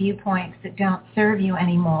these viewpoints that don't serve you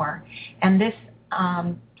anymore. And this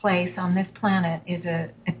place on this planet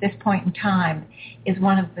at this point in time, is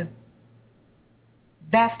one of the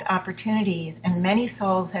best opportunities, and many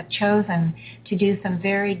souls have chosen to do some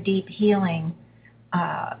very deep healing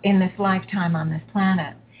in this lifetime on this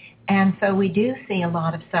planet. And so we do see a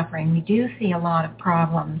lot of suffering. We do see a lot of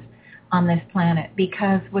problems on this planet,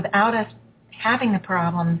 because without us having the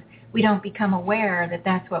problems, we don't become aware that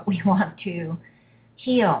that's what we want to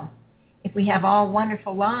heal. If we have all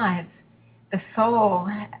wonderful lives, the soul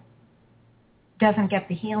doesn't get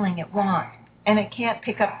the healing it wants. And it can't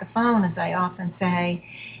pick up the phone, as I often say.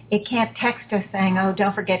 It can't text us saying, oh,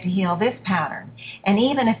 don't forget to heal this pattern. And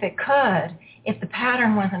even if it could, if the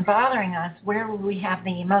pattern wasn't bothering us, where would we have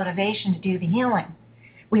the motivation to do the healing?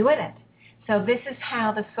 We wouldn't. So this is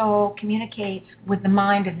how the soul communicates with the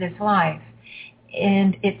mind of this life.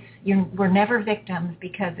 And we're never victims,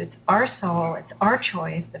 because it's our soul, it's our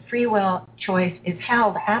choice. The free will choice is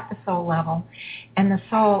held at the soul level, and the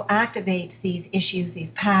soul activates these issues, these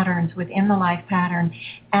patterns within the life pattern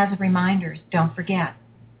as reminders. Don't forget,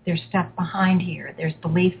 there's stuff behind here. There's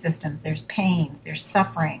belief systems, there's pain, there's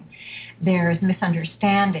suffering, there's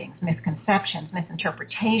misunderstandings, misconceptions,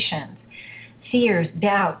 misinterpretations, fears,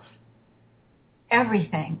 doubts,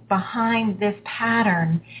 everything behind this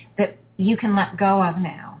pattern that you can let go of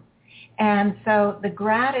now. And so the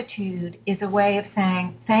gratitude is a way of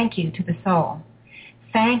saying thank you to the soul.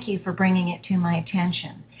 Thank you for bringing it to my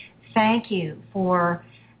attention. Thank you for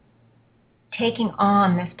taking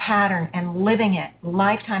on this pattern and living it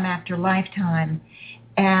lifetime after lifetime,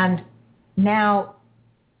 and now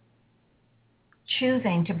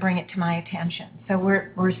choosing to bring it to my attention. So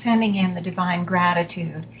we're sending in the divine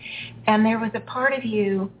gratitude. And there was a part of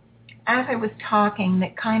you as I was talking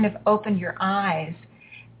that kind of opened your eyes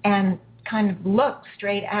and kind of looked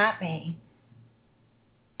straight at me.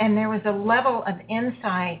 And there was a level of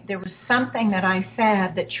insight. There was something that I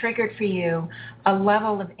said that triggered for you a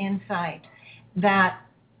level of insight that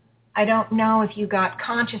I don't know if you got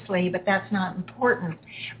consciously, but that's not important.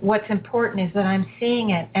 What's important is that I'm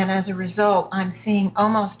seeing it, and as a result, I'm seeing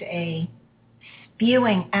almost a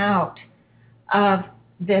spewing out of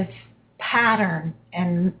this pattern,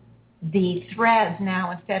 and the threads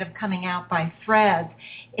now, instead of coming out by threads,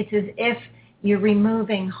 it's as if you're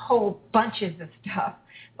removing whole bunches of stuff,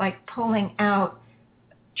 like pulling out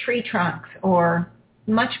tree trunks or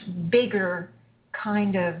much bigger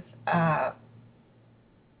kind of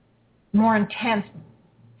more intense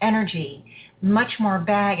energy, much more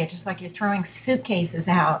baggage. It's like you're throwing suitcases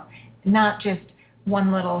out, not just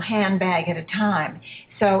one little handbag at a time.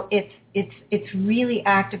 So it's really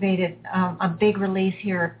activated a big release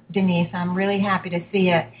here, Dynyse. I'm really happy to see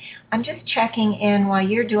it. I'm just checking in while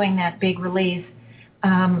you're doing that big release.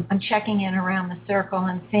 I'm checking in around the circle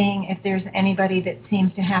and seeing if there's anybody that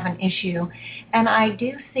seems to have an issue. And I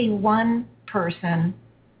do see one person.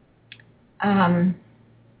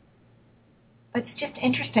 It's just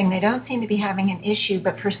interesting. They don't seem to be having an issue,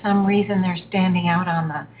 but for some reason they're standing out on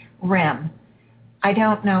the rim. I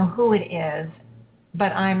don't know who it is,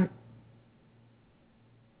 but I'm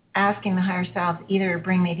asking the higher self either to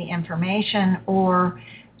bring me the information or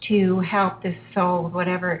to help this soul with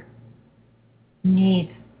whatever it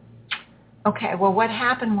needs. Okay, well, what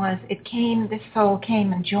happened was this soul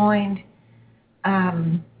came and joined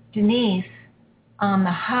Dynyse on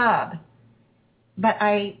the hub, but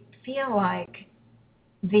I feel like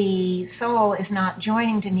the soul is not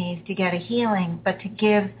joining Dynyse to get a healing, but to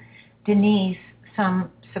give Dynyse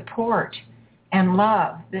some support and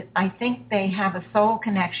love. I think they have a soul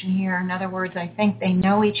connection here. In other words, I think they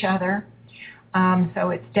know each other.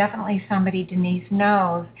 So it's definitely somebody Dynyse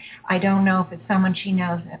knows. I don't know if it's someone she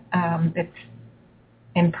knows that's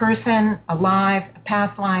in person, alive, a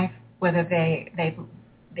past life, whether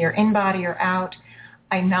they're in body or out.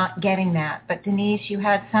 I'm not getting that. But Dynyse, you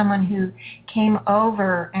had someone who came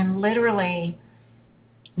over and literally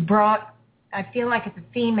brought, I feel like it's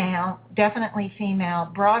a female, definitely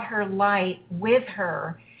female, brought her light with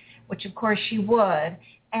her, which of course she would,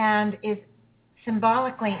 and is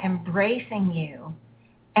symbolically embracing you.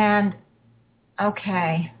 And,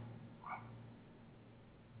 okay,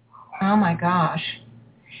 oh my gosh,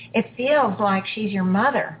 it feels like she's your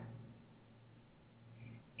mother.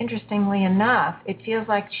 Interestingly enough, it feels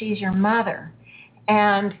like she's your mother.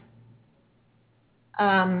 And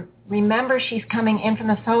remember, she's coming in from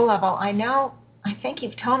the soul level. I think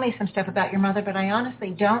you've told me some stuff about your mother, but I honestly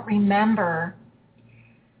don't remember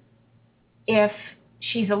if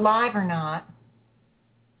she's alive or not.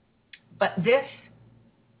 But this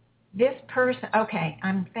person, okay,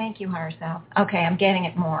 thank you, higher self. Okay, I'm getting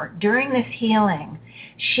it more. During this healing,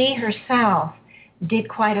 she herself did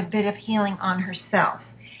quite a bit of healing on herself.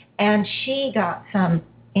 And she got some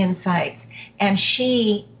insights, and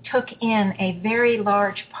she took in a very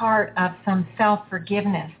large part of some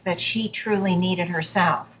self-forgiveness that she truly needed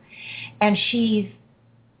herself. And she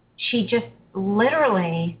just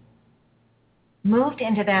literally moved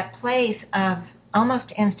into that place of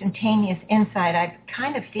almost instantaneous insight. I'm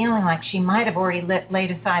kind of feeling like she might have already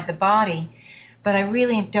laid aside the body, but I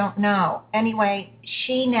really don't know. Anyway,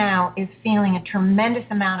 she now is feeling a tremendous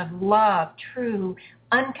amount of love, true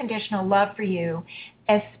unconditional love for you,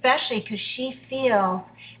 especially because she feels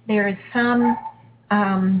there is some,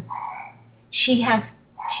 she's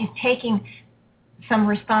taking some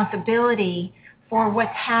responsibility for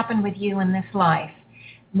what's happened with you in this life.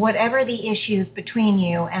 Whatever the issues between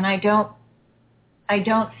you, and I don't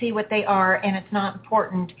see what they are, and it's not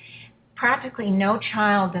important. Practically no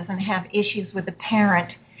child doesn't have issues with a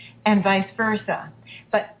parent and vice versa.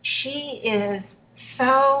 But she is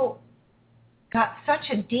got such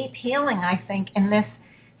a deep healing, I think, in this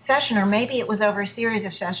session, or maybe it was over a series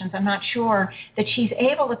of sessions, I'm not sure, that she's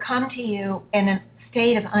able to come to you in a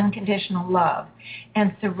state of unconditional love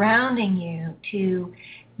and surrounding you to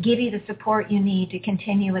give you the support you need to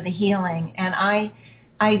continue with the healing. And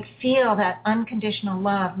I feel that unconditional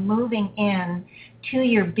love moving in to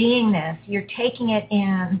your beingness. You're taking it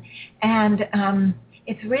in, and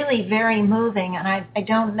it's really very moving, and I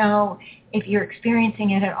don't know if you're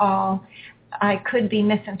experiencing it at all. I could be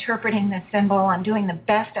misinterpreting the symbol. I'm doing the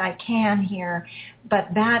best I can here, but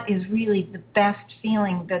that is really the best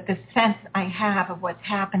feeling, the sense I have of what's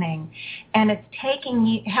happening. And it's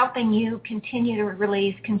helping you continue to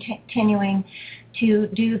release, continuing to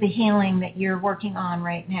do the healing that you're working on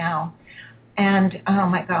right now. And, oh,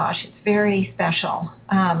 my gosh, it's very special.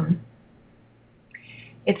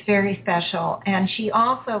 It's very special. And she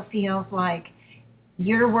also feels like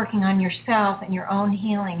you're working on yourself, and your own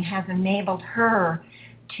healing has enabled her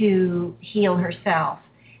to heal herself,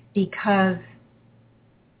 because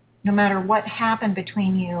no matter what happened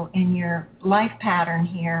between you in your life pattern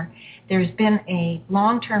here, there's been a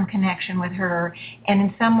long-term connection with her, and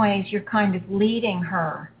in some ways you're kind of leading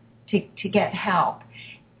her to get help.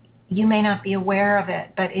 You may not be aware of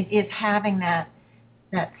it, but it is having that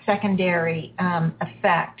secondary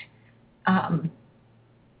effect.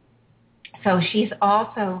 So she's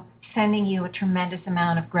also sending you a tremendous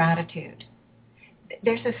amount of gratitude.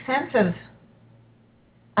 There's a sense of,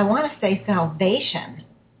 I want to say, salvation.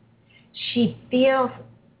 She feels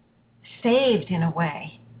saved in a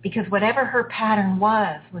way, because whatever her pattern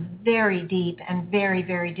was very deep and very,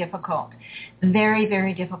 very difficult. Very,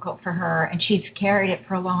 very difficult for her, and she's carried it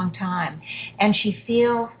for a long time. And she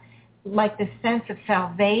feels like this sense of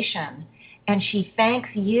salvation, and she thanks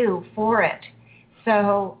you for it.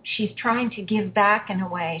 So she's trying to give back in a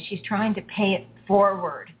way. She's trying to pay it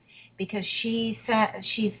forward, because she's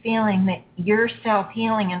feeling that your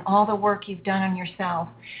self-healing and all the work you've done on yourself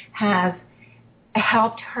has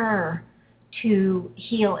helped her to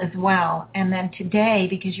heal as well. And then today,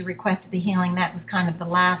 because you requested the healing, that was kind of the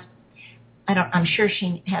last. I'm sure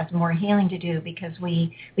she has more healing to do, because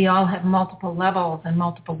we all have multiple levels and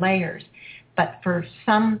multiple layers. But for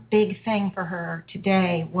some big thing for her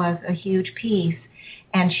today was a huge piece,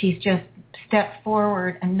 and she's just stepped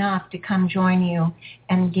forward enough to come join you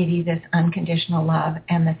and give you this unconditional love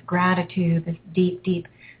and this gratitude, this deep, deep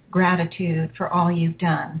gratitude for all you've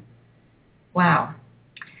done. Wow.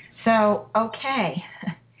 So, okay.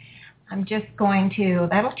 I'm just going to,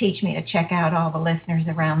 that'll teach me to check out all the listeners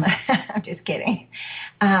around I'm just kidding.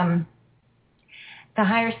 The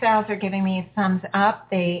higher selves are giving me a thumbs up.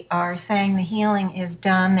 They are saying the healing is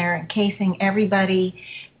done. They're encasing everybody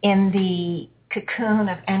in the cocoon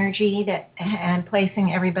of energy and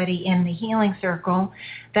placing everybody in the healing circle.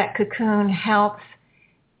 That cocoon helps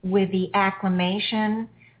with the acclimation,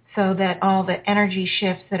 so that all the energy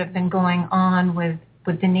shifts that have been going on with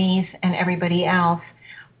Dynyse and everybody else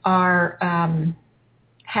are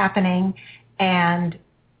happening. And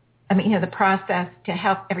the process to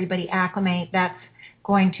help everybody acclimate, that's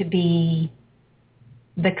going to be,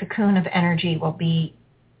 the cocoon of energy will be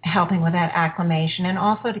helping with that acclimation, and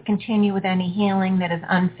also to continue with any healing that is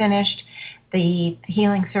unfinished. The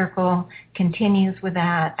healing circle continues with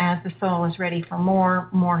that. As the soul is ready for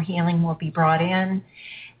more healing will be brought in.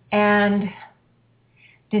 And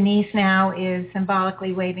Dynyse now is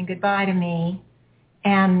symbolically waving goodbye to me,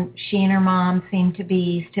 and she and her mom seem to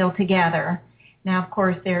be still together. Now, of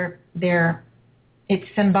course, it's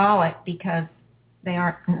symbolic because they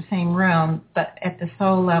aren't in the same room, but at the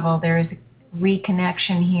soul level, there is a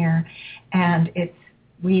reconnection here, and it's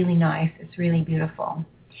really nice. It's really beautiful.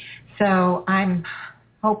 So I'm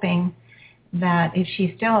hoping that if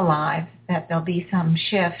she's still alive, that there'll be some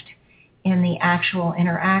shift in the actual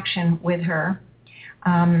interaction with her.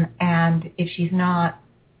 And if she's not,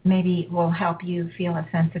 maybe it will help you feel a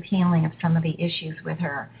sense of healing of some of the issues with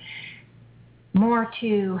her. More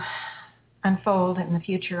to unfold in the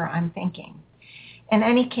future, I'm thinking. In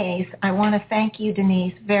any case, I want to thank you,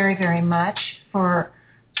 Dynyse, very, very much for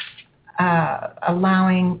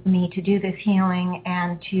allowing me to do this healing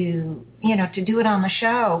and to do it on the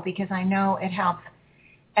show, because I know it helps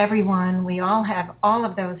everyone. We all have all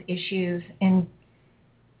of those issues in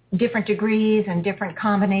different degrees and different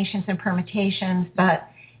combinations and permutations, but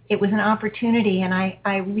it was an opportunity, and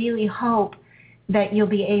I really hope that you'll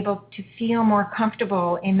be able to feel more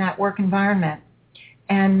comfortable in that work environment.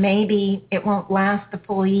 And maybe it won't last the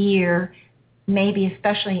full year, maybe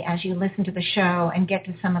especially as you listen to the show and get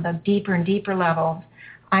to some of the deeper and deeper levels.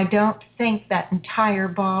 I don't think that entire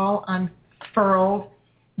ball unfurled,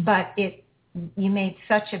 but you made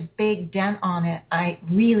such a big dent on it. I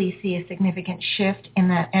really see a significant shift in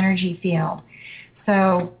that energy field.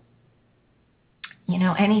 So,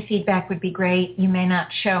 any feedback would be great. You may not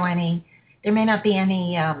show any, there may not be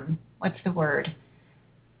any,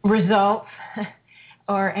 results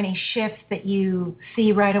or any shifts that you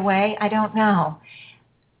see right away. I don't know.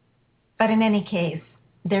 But in any case,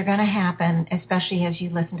 they're going to happen, especially as you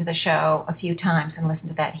listen to the show a few times and listen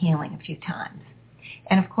to that healing a few times.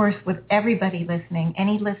 And of course, with everybody listening,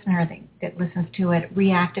 any listener that listens to it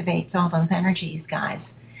reactivates all those energies, guys.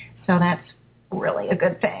 So that's really a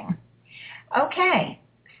good thing. Okay,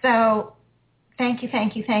 so thank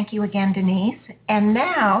you again, Dynyse. And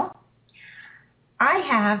now I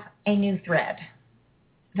have a new thread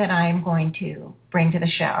that I am going to bring to the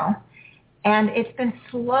show. And it's been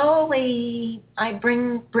slowly,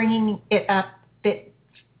 bringing it up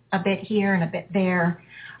a bit here and a bit there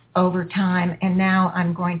over time, and now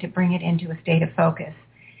I'm going to bring it into a state of focus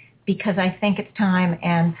because I think it's time,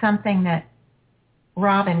 and something that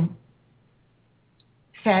Robin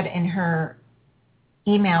said in her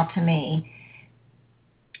email to me,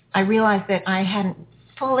 I realized that I hadn't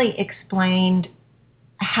fully explained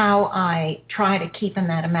how I try to keep in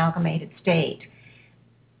that amalgamated state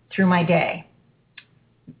through my day.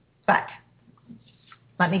 But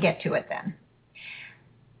let me get to it then.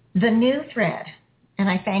 The new thread, and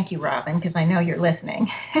I thank you, Robin, because I know you're listening.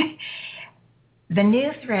 The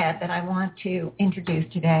new thread that I want to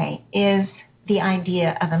introduce today is the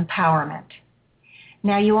idea of empowerment.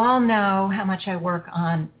 Now, you all know how much I work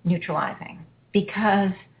on neutralizing,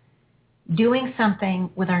 because doing something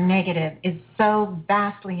with our negative is so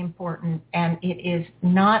vastly important, and it is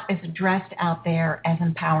not as addressed out there as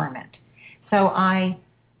empowerment. So I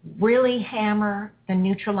really hammer the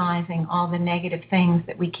neutralizing all the negative things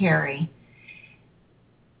that we carry.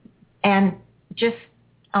 And just,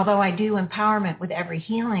 although I do empowerment with every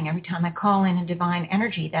healing, every time I call in a divine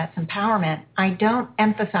energy, that's empowerment, I don't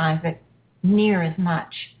emphasize it near as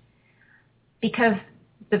much, because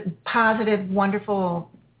the positive, wonderful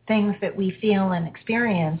things that we feel and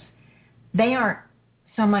experience, they aren't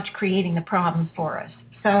so much creating the problems for us.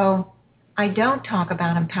 So I don't talk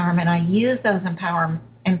about empowerment. I use those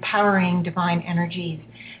empowering divine energies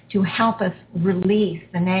to help us release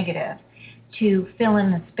the negative, to fill in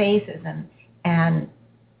the spaces and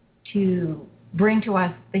to bring to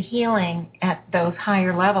us the healing at those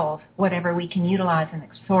higher levels, whatever we can utilize and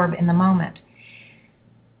absorb in the moment.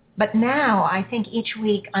 But now, I think each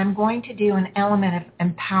week I'm going to do an element of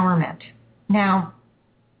empowerment. Now,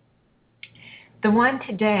 the one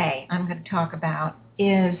today I'm going to talk about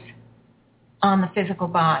is on the physical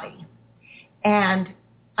body. And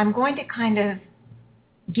I'm going to kind of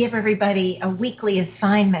give everybody a weekly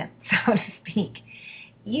assignment, so to speak.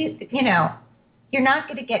 You know, you're not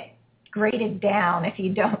going to get graded down if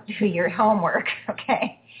you don't do your homework,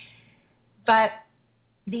 okay? But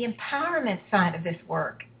the empowerment side of this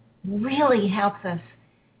work really helps us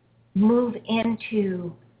move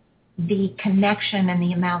into the connection and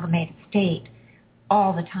the amalgamated state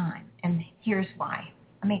all the time. And here's why.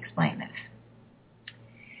 Let me explain this.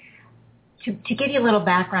 To give you a little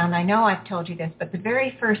background, I know I've told you this, but the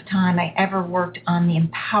very first time I ever worked on the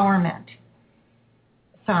empowerment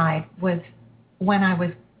side was when I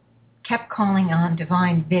kept calling on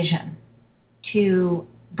divine vision to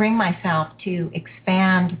bring myself to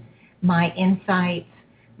expand my insights,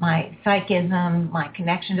 my psychism, my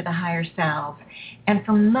connection to the higher self. And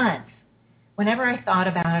for months, whenever I thought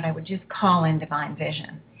about it, I would just call in divine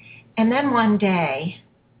vision. And then one day,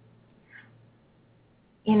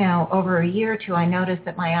 you know, over a year or two, I noticed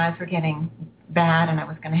that my eyes were getting bad and I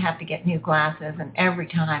was going to have to get new glasses. And every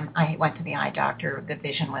time I went to the eye doctor, the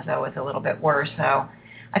vision was always a little bit worse. So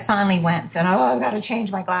I finally went and said, I've got to change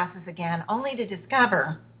my glasses again, only to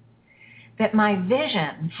discover that my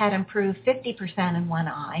vision had improved 50% in one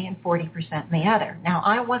eye and 40% in the other. Now,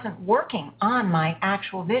 I wasn't working on my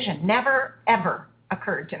actual vision. Never, ever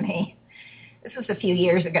occurred to me. This was a few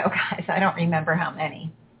years ago, guys. I don't remember how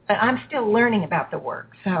many. But I'm still learning about the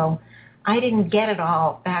work. So I didn't get it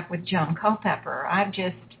all back with Joan Culpepper. I've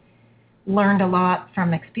just learned a lot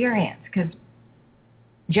from experience, because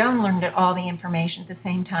Joan learned all the information at the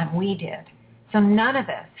same time we did. So none of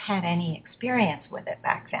us had any experience with it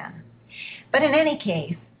back then. But in any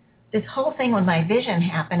case, this whole thing with my vision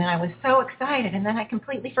happened, and I was so excited, and then I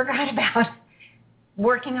completely forgot about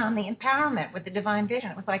working on the empowerment with the divine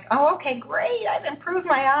vision. It was like, oh, okay, great, I've improved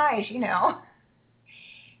my eyes, you know.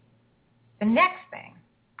 The next thing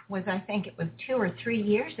was, I think it was 2 or 3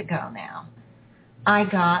 years ago now, I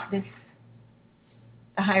got this,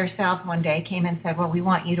 the higher self one day came and said, well, we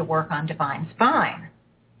want you to work on divine spine.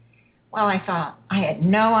 Well, I thought, I had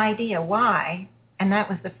no idea why. And that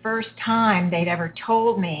was the first time they'd ever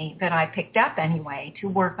told me, that I picked up anyway, to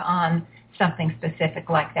work on something specific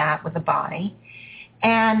like that with the body.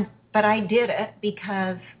 But I did it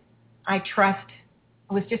because I trust,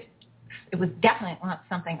 it was definitely not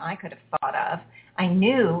something I could have thought of. I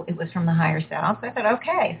knew it was from the higher self. I thought,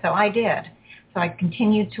 okay, so I did. So I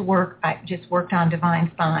continued to work. I just worked on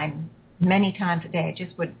divine spine many times a day. I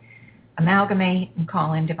just would amalgamate and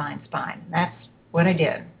call in divine spine. That's what I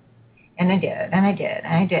did. And I did, and I did,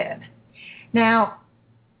 and I did. Now,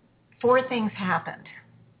 4 things happened.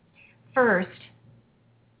 First,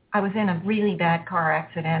 I was in a really bad car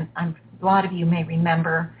accident. A lot of you may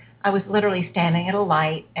remember. I was literally standing at a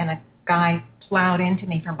light, and a guy plowed into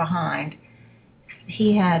me from behind.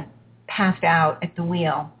 He had passed out at the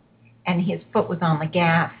wheel, and his foot was on the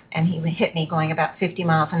gas, and he hit me going about 50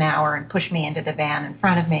 miles an hour and pushed me into the van in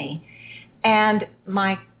front of me. And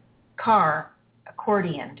my car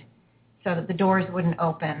accordioned so that the doors wouldn't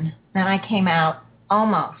open. Then I came out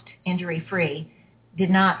almost injury-free, did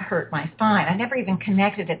not hurt my spine. I never even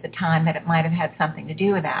connected at the time that it might have had something to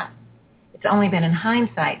do with that. It's only been in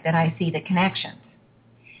hindsight that I see the connections.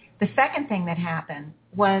 The second thing that happened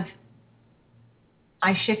was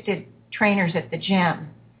I shifted trainers at the gym.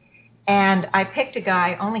 And I picked a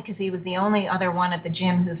guy only because he was the only other one at the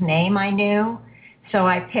gym whose name I knew. So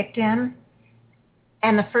I picked him.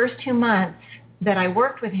 And the first 2 months that I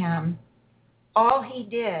worked with him, all he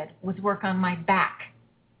did was work on my back,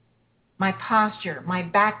 my posture, my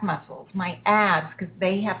back muscles, my abs, because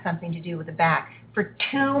they have something to do with the back. For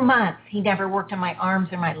 2 months, he never worked on my arms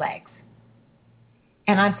or my legs.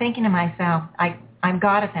 And I'm thinking to myself, I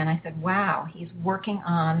got it then. I said, wow, he's working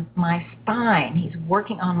on my spine. He's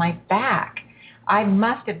working on my back. I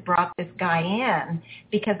must have brought this guy in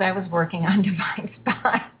because I was working on Divine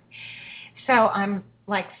Spine. So I'm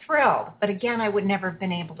like thrilled. But again, I would never have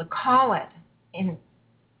been able to call it in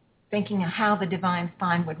thinking of how the Divine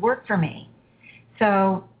Spine would work for me.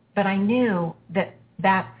 So, but I knew that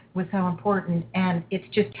that was so important, and it's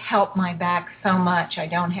just helped my back so much. I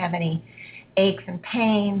don't have any aches and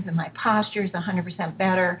pains, and my posture is 100%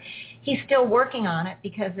 better. He's still working on it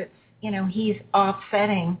because it's, he's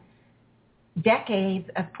offsetting decades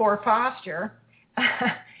of poor posture.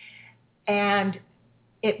 And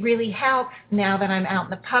it really helps now that I'm out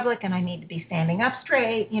in the public and I need to be standing up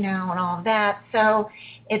straight, and all of that. So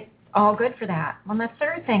it's all good for that. Well, the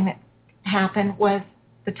third thing that happened was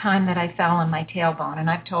the time that I fell on my tailbone, and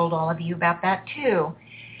I've told all of you about that too.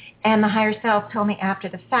 And the higher self told me after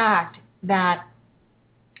the fact that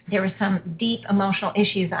there were some deep emotional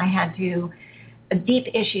issues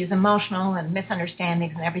emotional and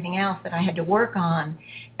misunderstandings and everything else that I had to work on,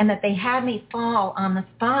 and that they had me fall on the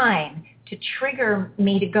spine to trigger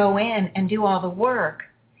me to go in and do all the work.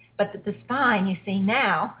 But that the spine, you see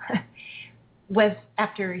now, was,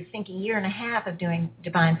 after I think a year and a half of doing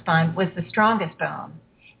Divine Spine, was the strongest bone,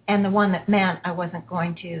 and the one that meant I wasn't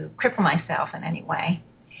going to cripple myself in any way.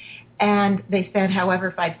 And they said, however,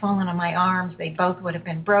 if I'd fallen on my arms, they both would have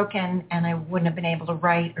been broken, and I wouldn't have been able to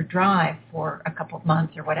write or drive for a couple of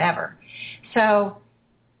months or whatever. So,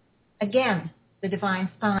 again, the Divine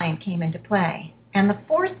Spine came into play. And the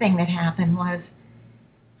fourth thing that happened was,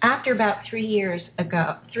 after about 3 years,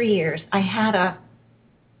 I had a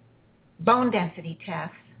bone density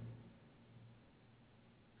test.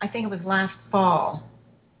 I think it was last fall.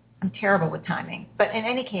 I'm terrible with timing. But in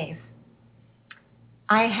any case,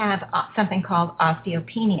 I have something called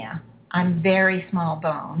osteopenia. I'm very small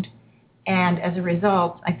boned. And as a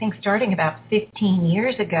result, I think starting about 15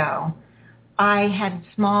 years ago, I had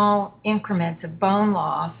small increments of bone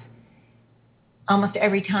loss almost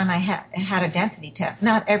every time I had a density test.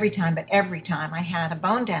 Not every time, but every time I had a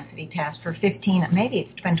bone density test for 15, maybe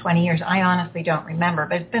it's been 20 years. I honestly don't remember,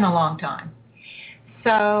 but it's been a long time.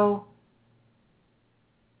 So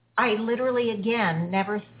I literally, again,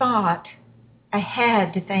 never thought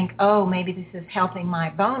ahead to think, oh, maybe this is helping my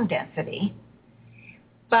bone density.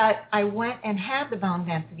 But I went and had the bone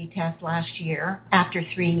density test last year after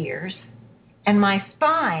 3 years, and my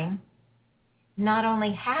spine not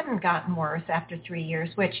only hadn't gotten worse after 3 years,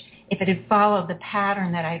 which if it had followed the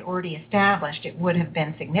pattern that I'd already established, it would have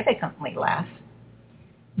been significantly less,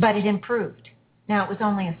 but it improved. Now, it was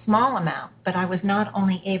only a small amount, but I was not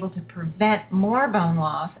only able to prevent more bone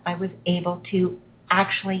loss, I was able to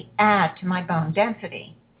actually add to my bone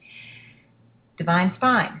density. Divine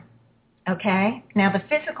Spine. Okay? Now, the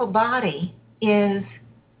physical body is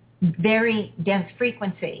very dense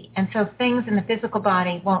frequency, and so things in the physical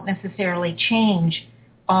body won't necessarily change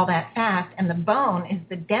all that fast, and the bone is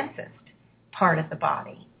the densest part of the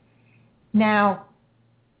body. Now,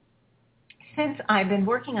 since I've been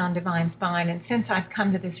working on Divine Spine and since I've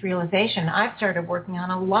come to this realization, I've started working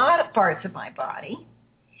on a lot of parts of my body.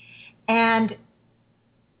 And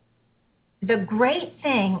the great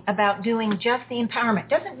thing about doing just the empowerment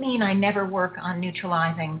doesn't mean I never work on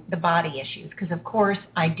neutralizing the body issues, because of course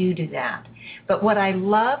I do that. But what I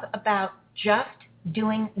love about just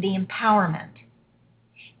doing the empowerment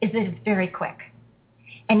is that it's very quick.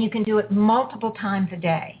 And you can do it multiple times a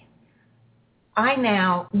day. I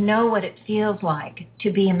now know what it feels like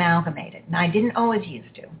to be amalgamated. And I didn't always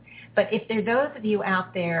used to. But if there are those of you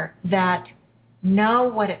out there that know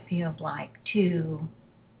what it feels like to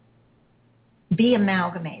be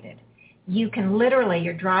amalgamated, you can literally,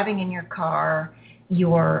 you're driving in your car,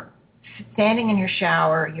 you're standing in your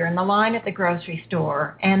shower, you're in the line at the grocery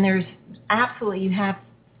store, and there's absolutely, you have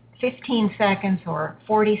 15 seconds or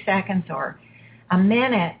 40 seconds or a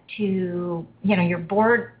minute to, you're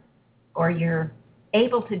bored or you're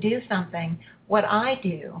able to do something, what I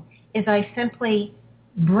do is I simply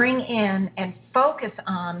bring in and focus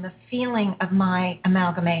on the feeling of my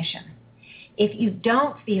amalgamation. If you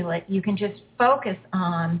don't feel it, you can just focus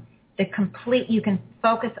on you can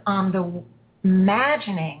focus on the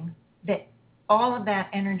imagining that all of that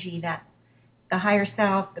energy, that the higher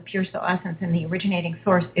self, the pure soul essence, and the originating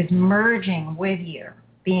source is merging with your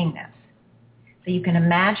beingness. So you can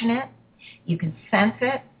imagine it, you can sense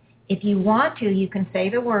it. If you want to, you can say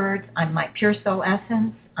the words, I'm my pure soul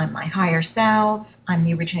essence, I'm my higher self, I'm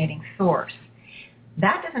the originating source.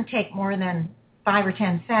 That doesn't take more than 5 or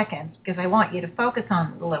 10 seconds because I want you to focus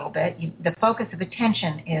on it a little bit. The focus of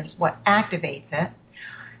attention is what activates it.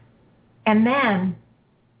 And then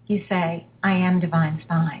you say, I am divine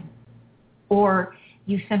spine. Or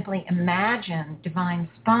you simply imagine divine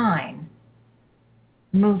spine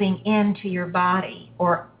moving into your body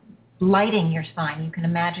or lighting your spine. You can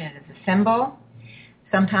imagine it as a symbol.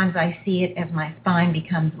 Sometimes I see it as my spine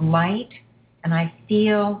becomes light and I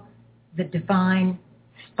feel the divine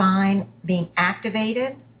spine being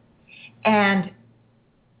activated. And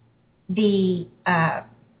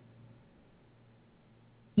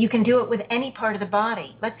you can do it with any part of the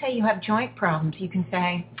body. Let's say you have joint problems. You can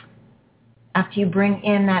say, after you bring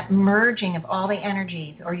in that merging of all the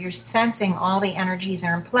energies, or you're sensing all the energies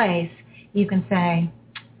are in place, you can say,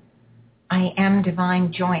 I am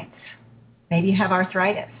divine joints. Maybe you have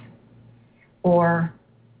arthritis. Or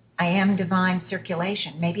I am divine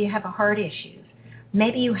circulation. Maybe you have heart issues.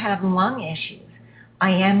 Maybe you have lung issues.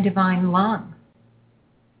 I am divine lung.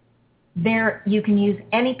 There, you can use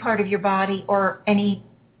any part of your body or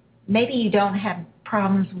maybe you don't have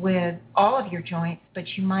problems with all of your joints, but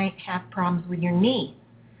you might have problems with your knee.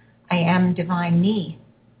 I am divine knee.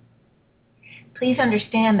 Please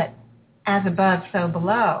understand that as above, so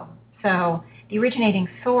below. So the originating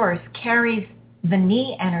source carries the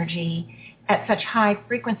knee energy at such high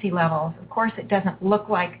frequency levels. Of course, it doesn't look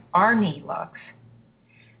like our knee looks.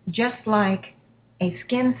 Just like a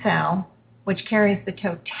skin cell, which carries the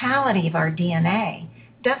totality of our DNA,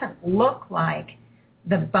 doesn't look like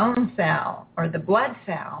the bone cell or the blood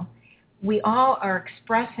cell. We all are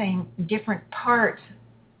expressing different parts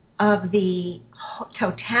of the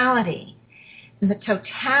totality. And the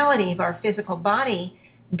totality of our physical body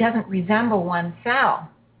doesn't resemble one cell.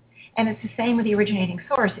 And it's the same with the originating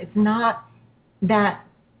source. It's not that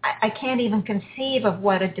I can't even conceive of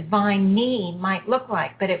what a divine knee might look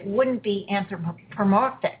like, but it wouldn't be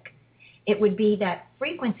anthropomorphic. It would be that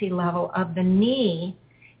frequency level of the knee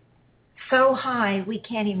so high we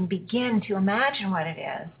can't even begin to imagine what it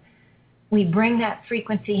is. We bring that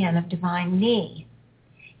frequency in of divine knee.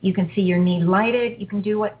 You can see your knee lighted. You can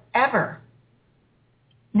do whatever.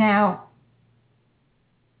 Now,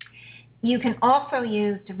 you can also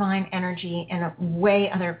use divine energy in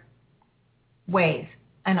other ways.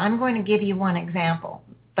 And I'm going to give you one example,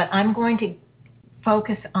 but I'm going to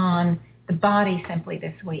focus on the body simply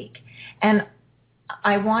this week. And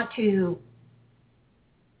I want to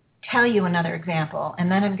tell you another example,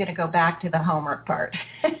 and then I'm going to go back to the homework part.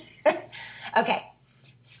 Okay,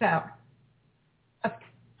 so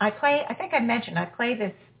I think I mentioned I play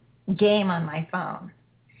this game on my phone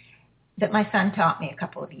that my son taught me a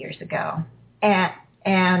couple of years ago.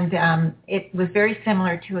 And it was very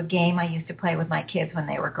similar to a game I used to play with my kids when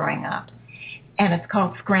they were growing up. And it's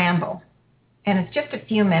called Scramble. And it's just a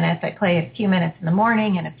few minutes. I play a few minutes in the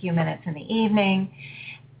morning and a few minutes in the evening.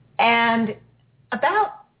 And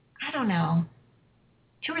about,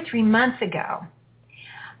 2 or 3 months ago,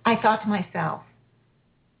 I thought to myself,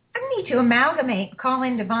 I need to amalgamate and call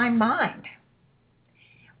in divine mind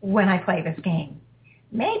when I play this game.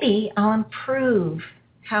 Maybe I'll improve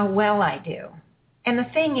how well I do. And the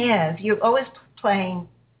thing is, you're always playing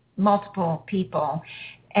multiple people,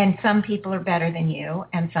 and some people are better than you,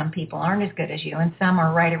 and some people aren't as good as you, and some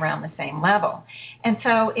are right around the same level. And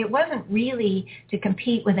so it wasn't really to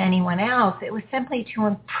compete with anyone else. It was simply to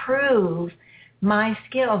improve my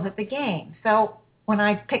skills at the game. So when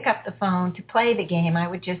I pick up the phone to play the game, I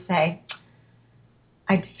would just say,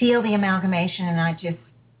 I'd feel the amalgamation, and I'd just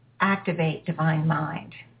activate divine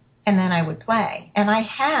mind. And then I would play. And I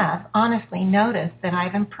have honestly noticed that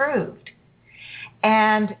I've improved.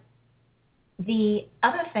 And the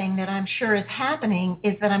other thing that I'm sure is happening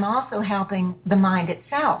is that I'm also helping the mind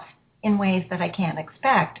itself in ways that I can't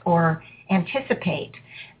expect or anticipate,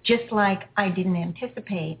 just like I didn't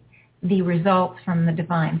anticipate the results from the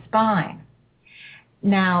divine spine.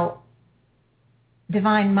 Now,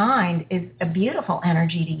 divine mind is a beautiful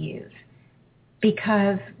energy to use.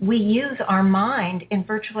 because we use our mind in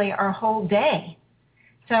virtually our whole day.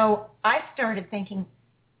 So I started thinking,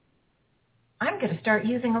 I'm going to start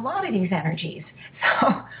using a lot of these energies.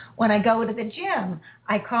 So when I go to the gym,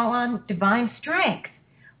 I call on divine strength.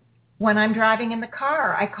 When I'm driving in the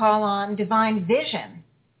car, I call on divine vision,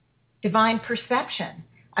 divine perception.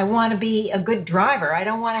 I want to be a good driver. I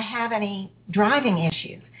don't want to have any driving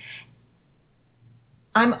issues.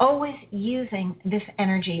 I'm always using this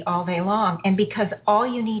energy all day long. And because all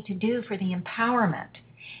you need to do for the empowerment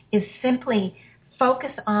is simply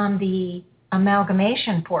focus on the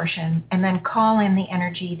amalgamation portion and then call in the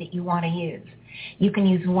energy that you want to use. You can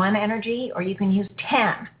use one energy or you can use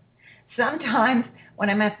 10. Sometimes when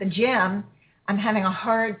I'm at the gym, I'm having a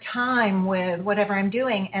hard time with whatever I'm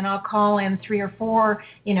doing, and I'll call in 3 or 4,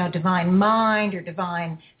 divine mind or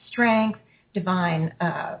divine strength, divine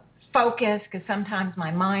focus, because sometimes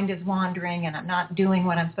my mind is wandering and I'm not doing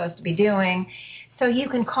what I'm supposed to be doing. So you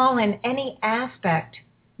can call in any aspect,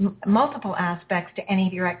 multiple aspects to any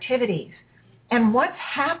of your activities. And what's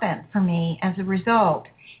happened for me as a result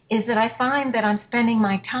is that I find that I'm spending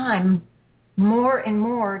my time more and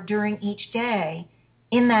more during each day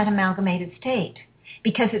in that amalgamated state,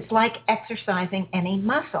 because it's like exercising any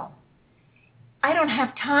muscle. I don't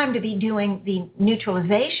have time to be doing the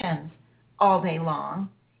neutralizations all day long,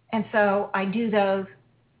 and so I do those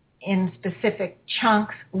in specific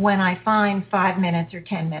chunks when I find 5 minutes or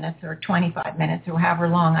 10 minutes or 25 minutes or however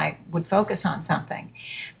long I would focus on something.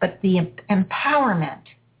 But the empowerment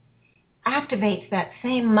activates that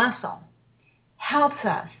same muscle, helps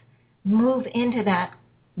us move into that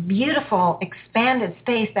beautiful expanded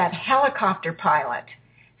space, that helicopter pilot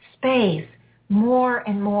space, more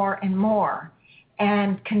and more and more,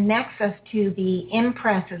 and connects us to the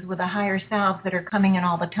impresses with the higher selves that are coming in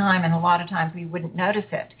all the time, and a lot of times we wouldn't notice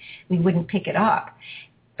it. We wouldn't pick it up.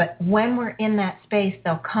 But when we're in that space,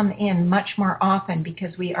 they'll come in much more often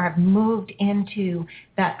because we are moved into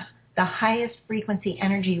the highest frequency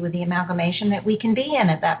energy with the amalgamation that we can be in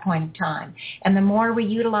at that point in time. And the more we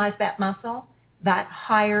utilize that muscle, that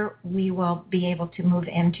higher we will be able to move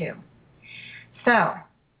into. So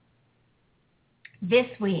this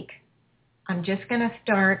week, I'm just going to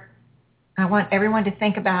start. I want everyone to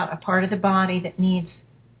think about a part of the body that needs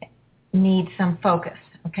some focus,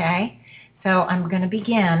 okay? So I'm going to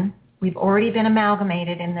begin. We've already been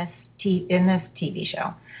amalgamated in this TV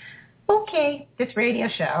show. Okay, this radio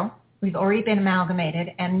show. We've already been amalgamated,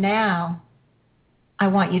 and now I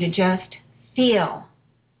want you to just feel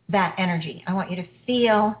that energy. I want you to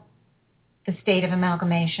feel the state of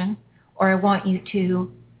amalgamation, or I want you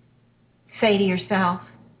to say to yourself,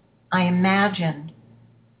 I imagine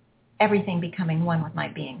everything becoming one with my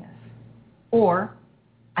beingness, or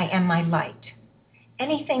I am my light.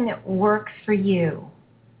 Anything that works for you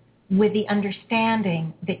with the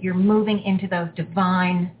understanding that you're moving into those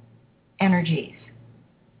divine energies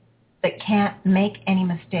that can't make any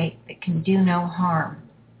mistake, that can do no harm.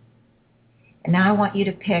 And now I want you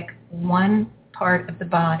to pick one part of the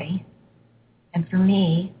body, and for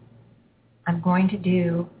me, I'm going to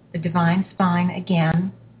do the divine spine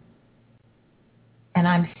again, and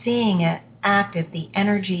I'm seeing it active. The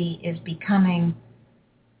energy is becoming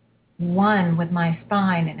one with my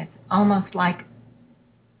spine, and it's almost like,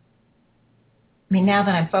 now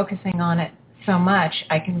that I'm focusing on it so much,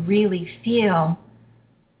 I can really feel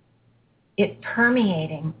it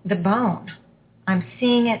permeating the bone. I'm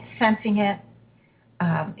seeing it, sensing it,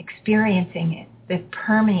 experiencing it, the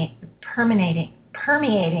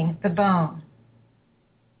permeating the bone.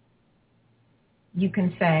 You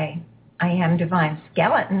can say, I am divine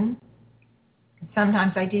skeleton.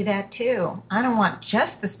 Sometimes I do that too. I don't want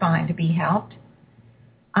just the spine to be helped.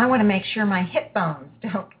 I want to make sure my hip bones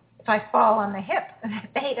don't, if I fall on the hip,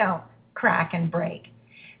 they don't crack and break.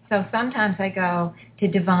 So sometimes I go to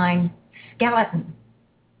divine skeleton,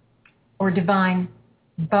 or divine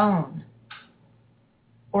bone,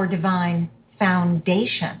 or divine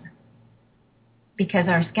foundation, because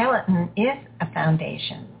our skeleton is a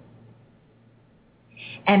foundation.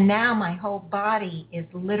 And now my whole body is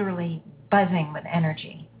literally buzzing with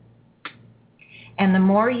energy. And the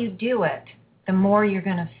more you do it, the more you're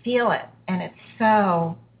going to feel it. And it's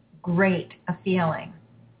so great a feeling.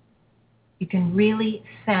 You can really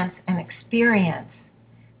sense and experience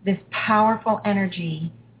this powerful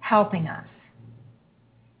energy helping us.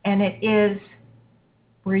 And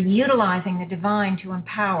we're utilizing the divine to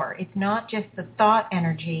empower. It's not just the thought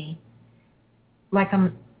energy, like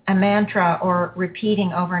a mantra or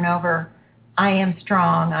repeating over and over, I am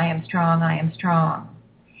strong, I am strong, I am strong.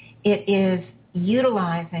 It is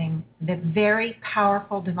utilizing the very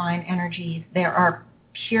powerful divine energies. There are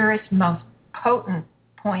purest, most potent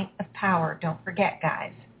point of power. Don't forget,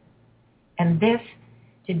 guys. And this,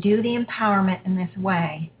 to do the empowerment in this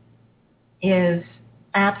way, is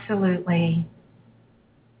absolutely,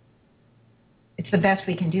 it's the best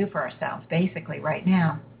we can do for ourselves, basically, right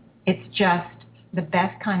now. It's just the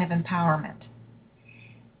best kind of empowerment.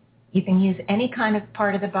 You can use any kind of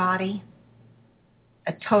part of the body,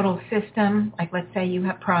 a total system, like let's say you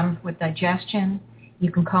have problems with digestion,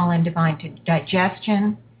 you can call in divine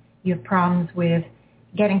digestion. You have problems with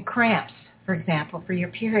getting cramps, for example, for your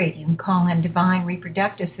period, you can call in divine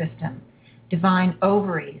reproductive system, divine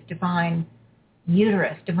ovaries, divine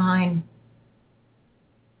uterus, divine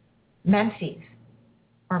menses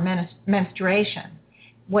or menstruation.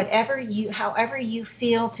 However you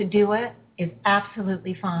feel to do it is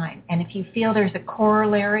absolutely fine. And if you feel there's a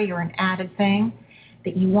corollary or an added thing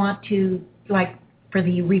that you want to, like for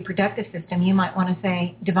the reproductive system, you might want to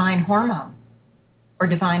say divine hormone or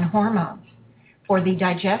divine hormones. For the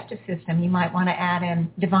digestive system, you might want to add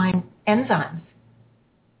in divine enzymes.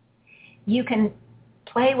 You can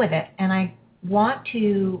play with it, and I want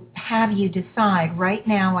to have you decide right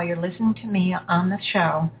now while you're listening to me on the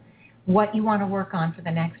show what you want to work on for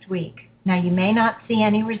the next week. Now, you may not see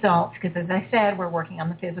any results because, as I said, we're working on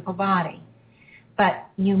the physical body. But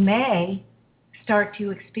you may start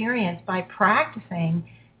to experience by practicing,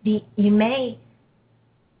 you may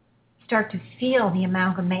start to feel the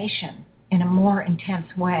amalgamation in a more intense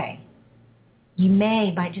way. You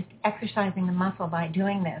may, by just exercising the muscle by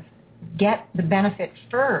doing this, get the benefit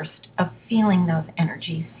first of feeling those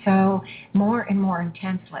energies so more and more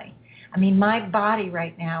intensely. I mean, my body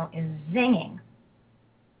right now is zinging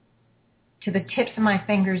to the tips of my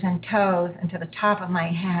fingers and toes and to the top of my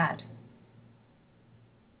head.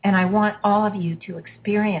 And I want all of you to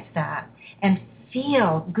experience that and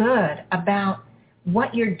feel good about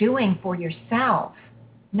what you're doing for yourself.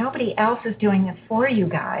 Nobody else is doing it for you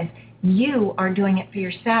guys. You are doing it for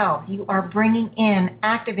yourself. You are bringing in,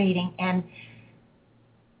 activating, and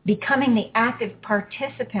becoming the active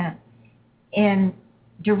participant in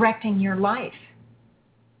directing your life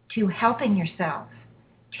to helping yourself,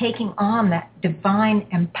 taking on that divine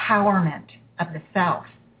empowerment of the self.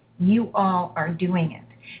 You all are doing it.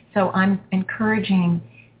 So I'm encouraging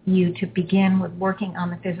you to begin with working on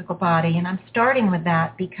the physical body. And I'm starting with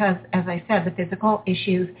that because, as I said, the physical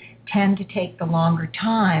issues tend to take the longer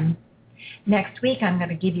time. Next week, I'm going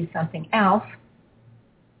to give you something else.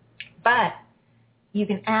 But you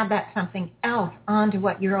can add that something else onto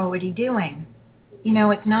what you're already doing. You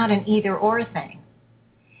know, it's not an either-or thing.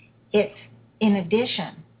 It's in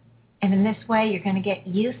addition. And in this way, you're going to get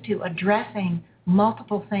used to addressing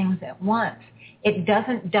multiple things at once. It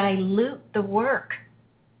doesn't dilute the work.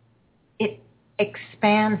 It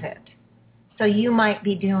expands it. So you might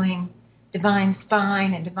be doing divine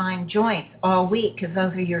spine and divine joints all week because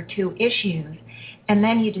those are your two issues. And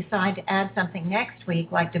then you decide to add something next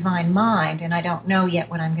week like divine mind, and I don't know yet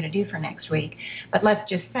what I'm going to do for next week. But let's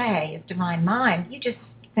just say it's divine mind. You just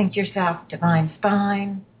think to yourself, divine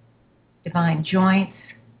spine, divine joints,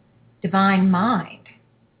 divine mind.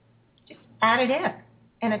 Just add it in.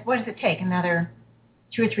 And what does it take? Another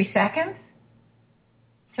 2 or 3 seconds?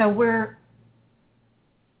 So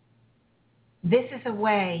this is a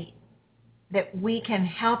way that we can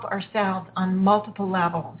help ourselves on multiple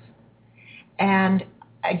levels. And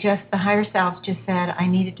the higher selves just said I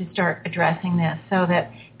needed to start addressing this so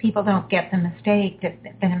that people don't get the mistake that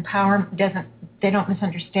empowerment they don't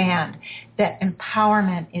misunderstand that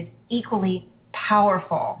empowerment is equally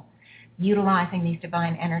powerful utilizing these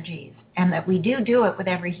divine energies, and that we do it with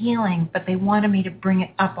every healing, but they wanted me to bring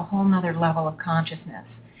it up a whole nother level of consciousness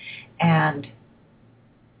and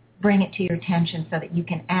bring it to your attention so that you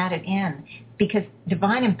can add it in, because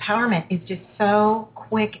divine empowerment is just so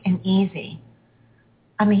quick and easy.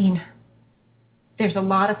 I mean, there's a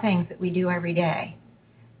lot of things that we do every day.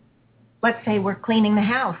 Let's say we're cleaning the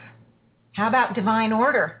house. How about divine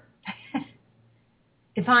order?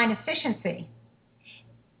 Divine efficiency?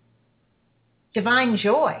 Divine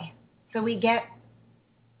joy. So we get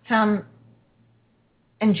some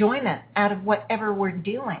enjoyment out of whatever we're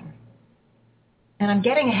doing. And I'm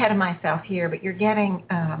getting ahead of myself here, but you're getting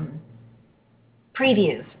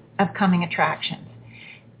previews of coming attractions.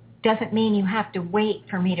 Doesn't mean you have to wait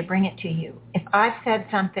for me to bring it to you. If I've said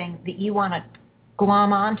something that you want to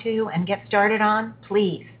glom onto and get started on,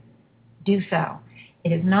 please do so.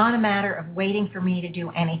 It is not a matter of waiting for me to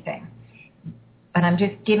do anything. But I'm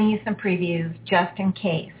just giving you some previews just in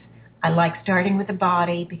case. I like starting with the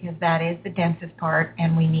body because that is the densest part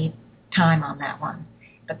and we need time on that one.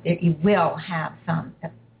 But you will have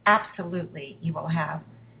absolutely you will have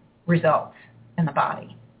results in the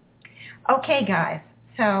body. Okay, guys,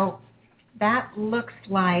 so that looks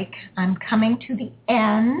like I'm coming to the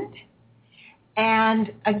end.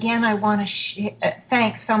 And again, I want to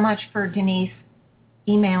thanks so much for Dynyse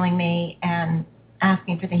emailing me and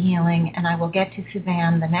asking for the healing. And I will get to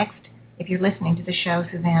Suzanne if you're listening to the show,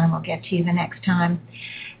 Suzanne, will get to you the next time.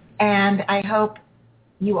 And I hope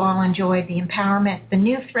you all enjoyed the empowerment, the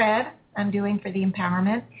new thread I'm doing for the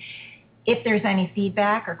empowerment. If there's any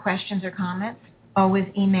feedback or questions or comments, always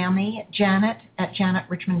email me at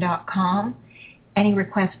janet@janetrichmond.com. Any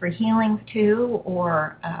requests for healings too,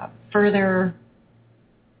 or further,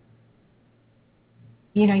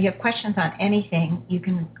 you have questions on anything, you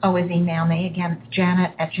can always email me. Again, it's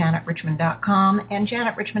janet@janetrichmond.com. And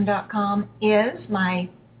janetrichmond.com is my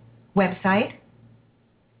website.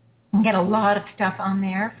 You can get a lot of stuff on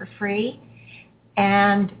there for free.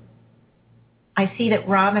 And I see that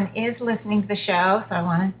Robin is listening to the show, so I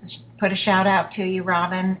want to put a shout out to you,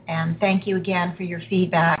 Robin, and thank you again for your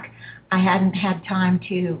feedback. I hadn't had time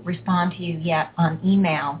to respond to you yet on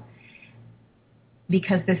email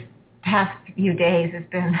because this past few days has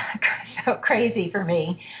been so crazy for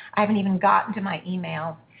me. I haven't even gotten to my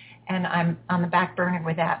emails, and I'm on the back burner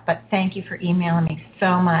with that. But thank you for emailing me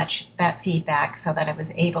so much, that feedback, so that I was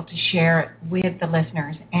able to share it with the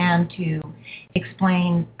listeners and to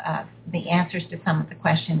explain the answers to some of the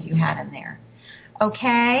questions you had in there.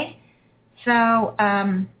 Okay, so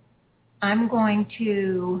I'm going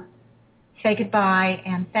to say goodbye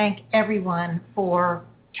and thank everyone for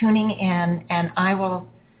tuning in, and I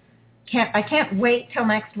can't wait till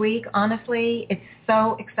next week. Honestly, it's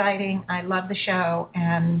so exciting. I love the show,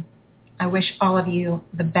 and I wish all of you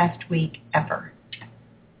the best week ever.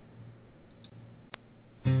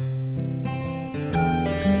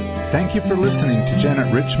 Thank you for listening to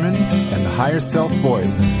Janet Richmond and the Higher Self Voice.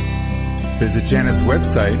 Visit Janet's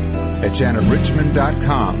website at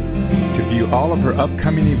janetrichmond.com to view all of her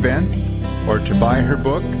upcoming events or to buy her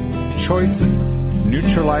book, Choices,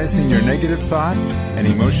 Neutralizing Your Negative Thoughts and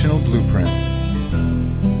Emotional Blueprints.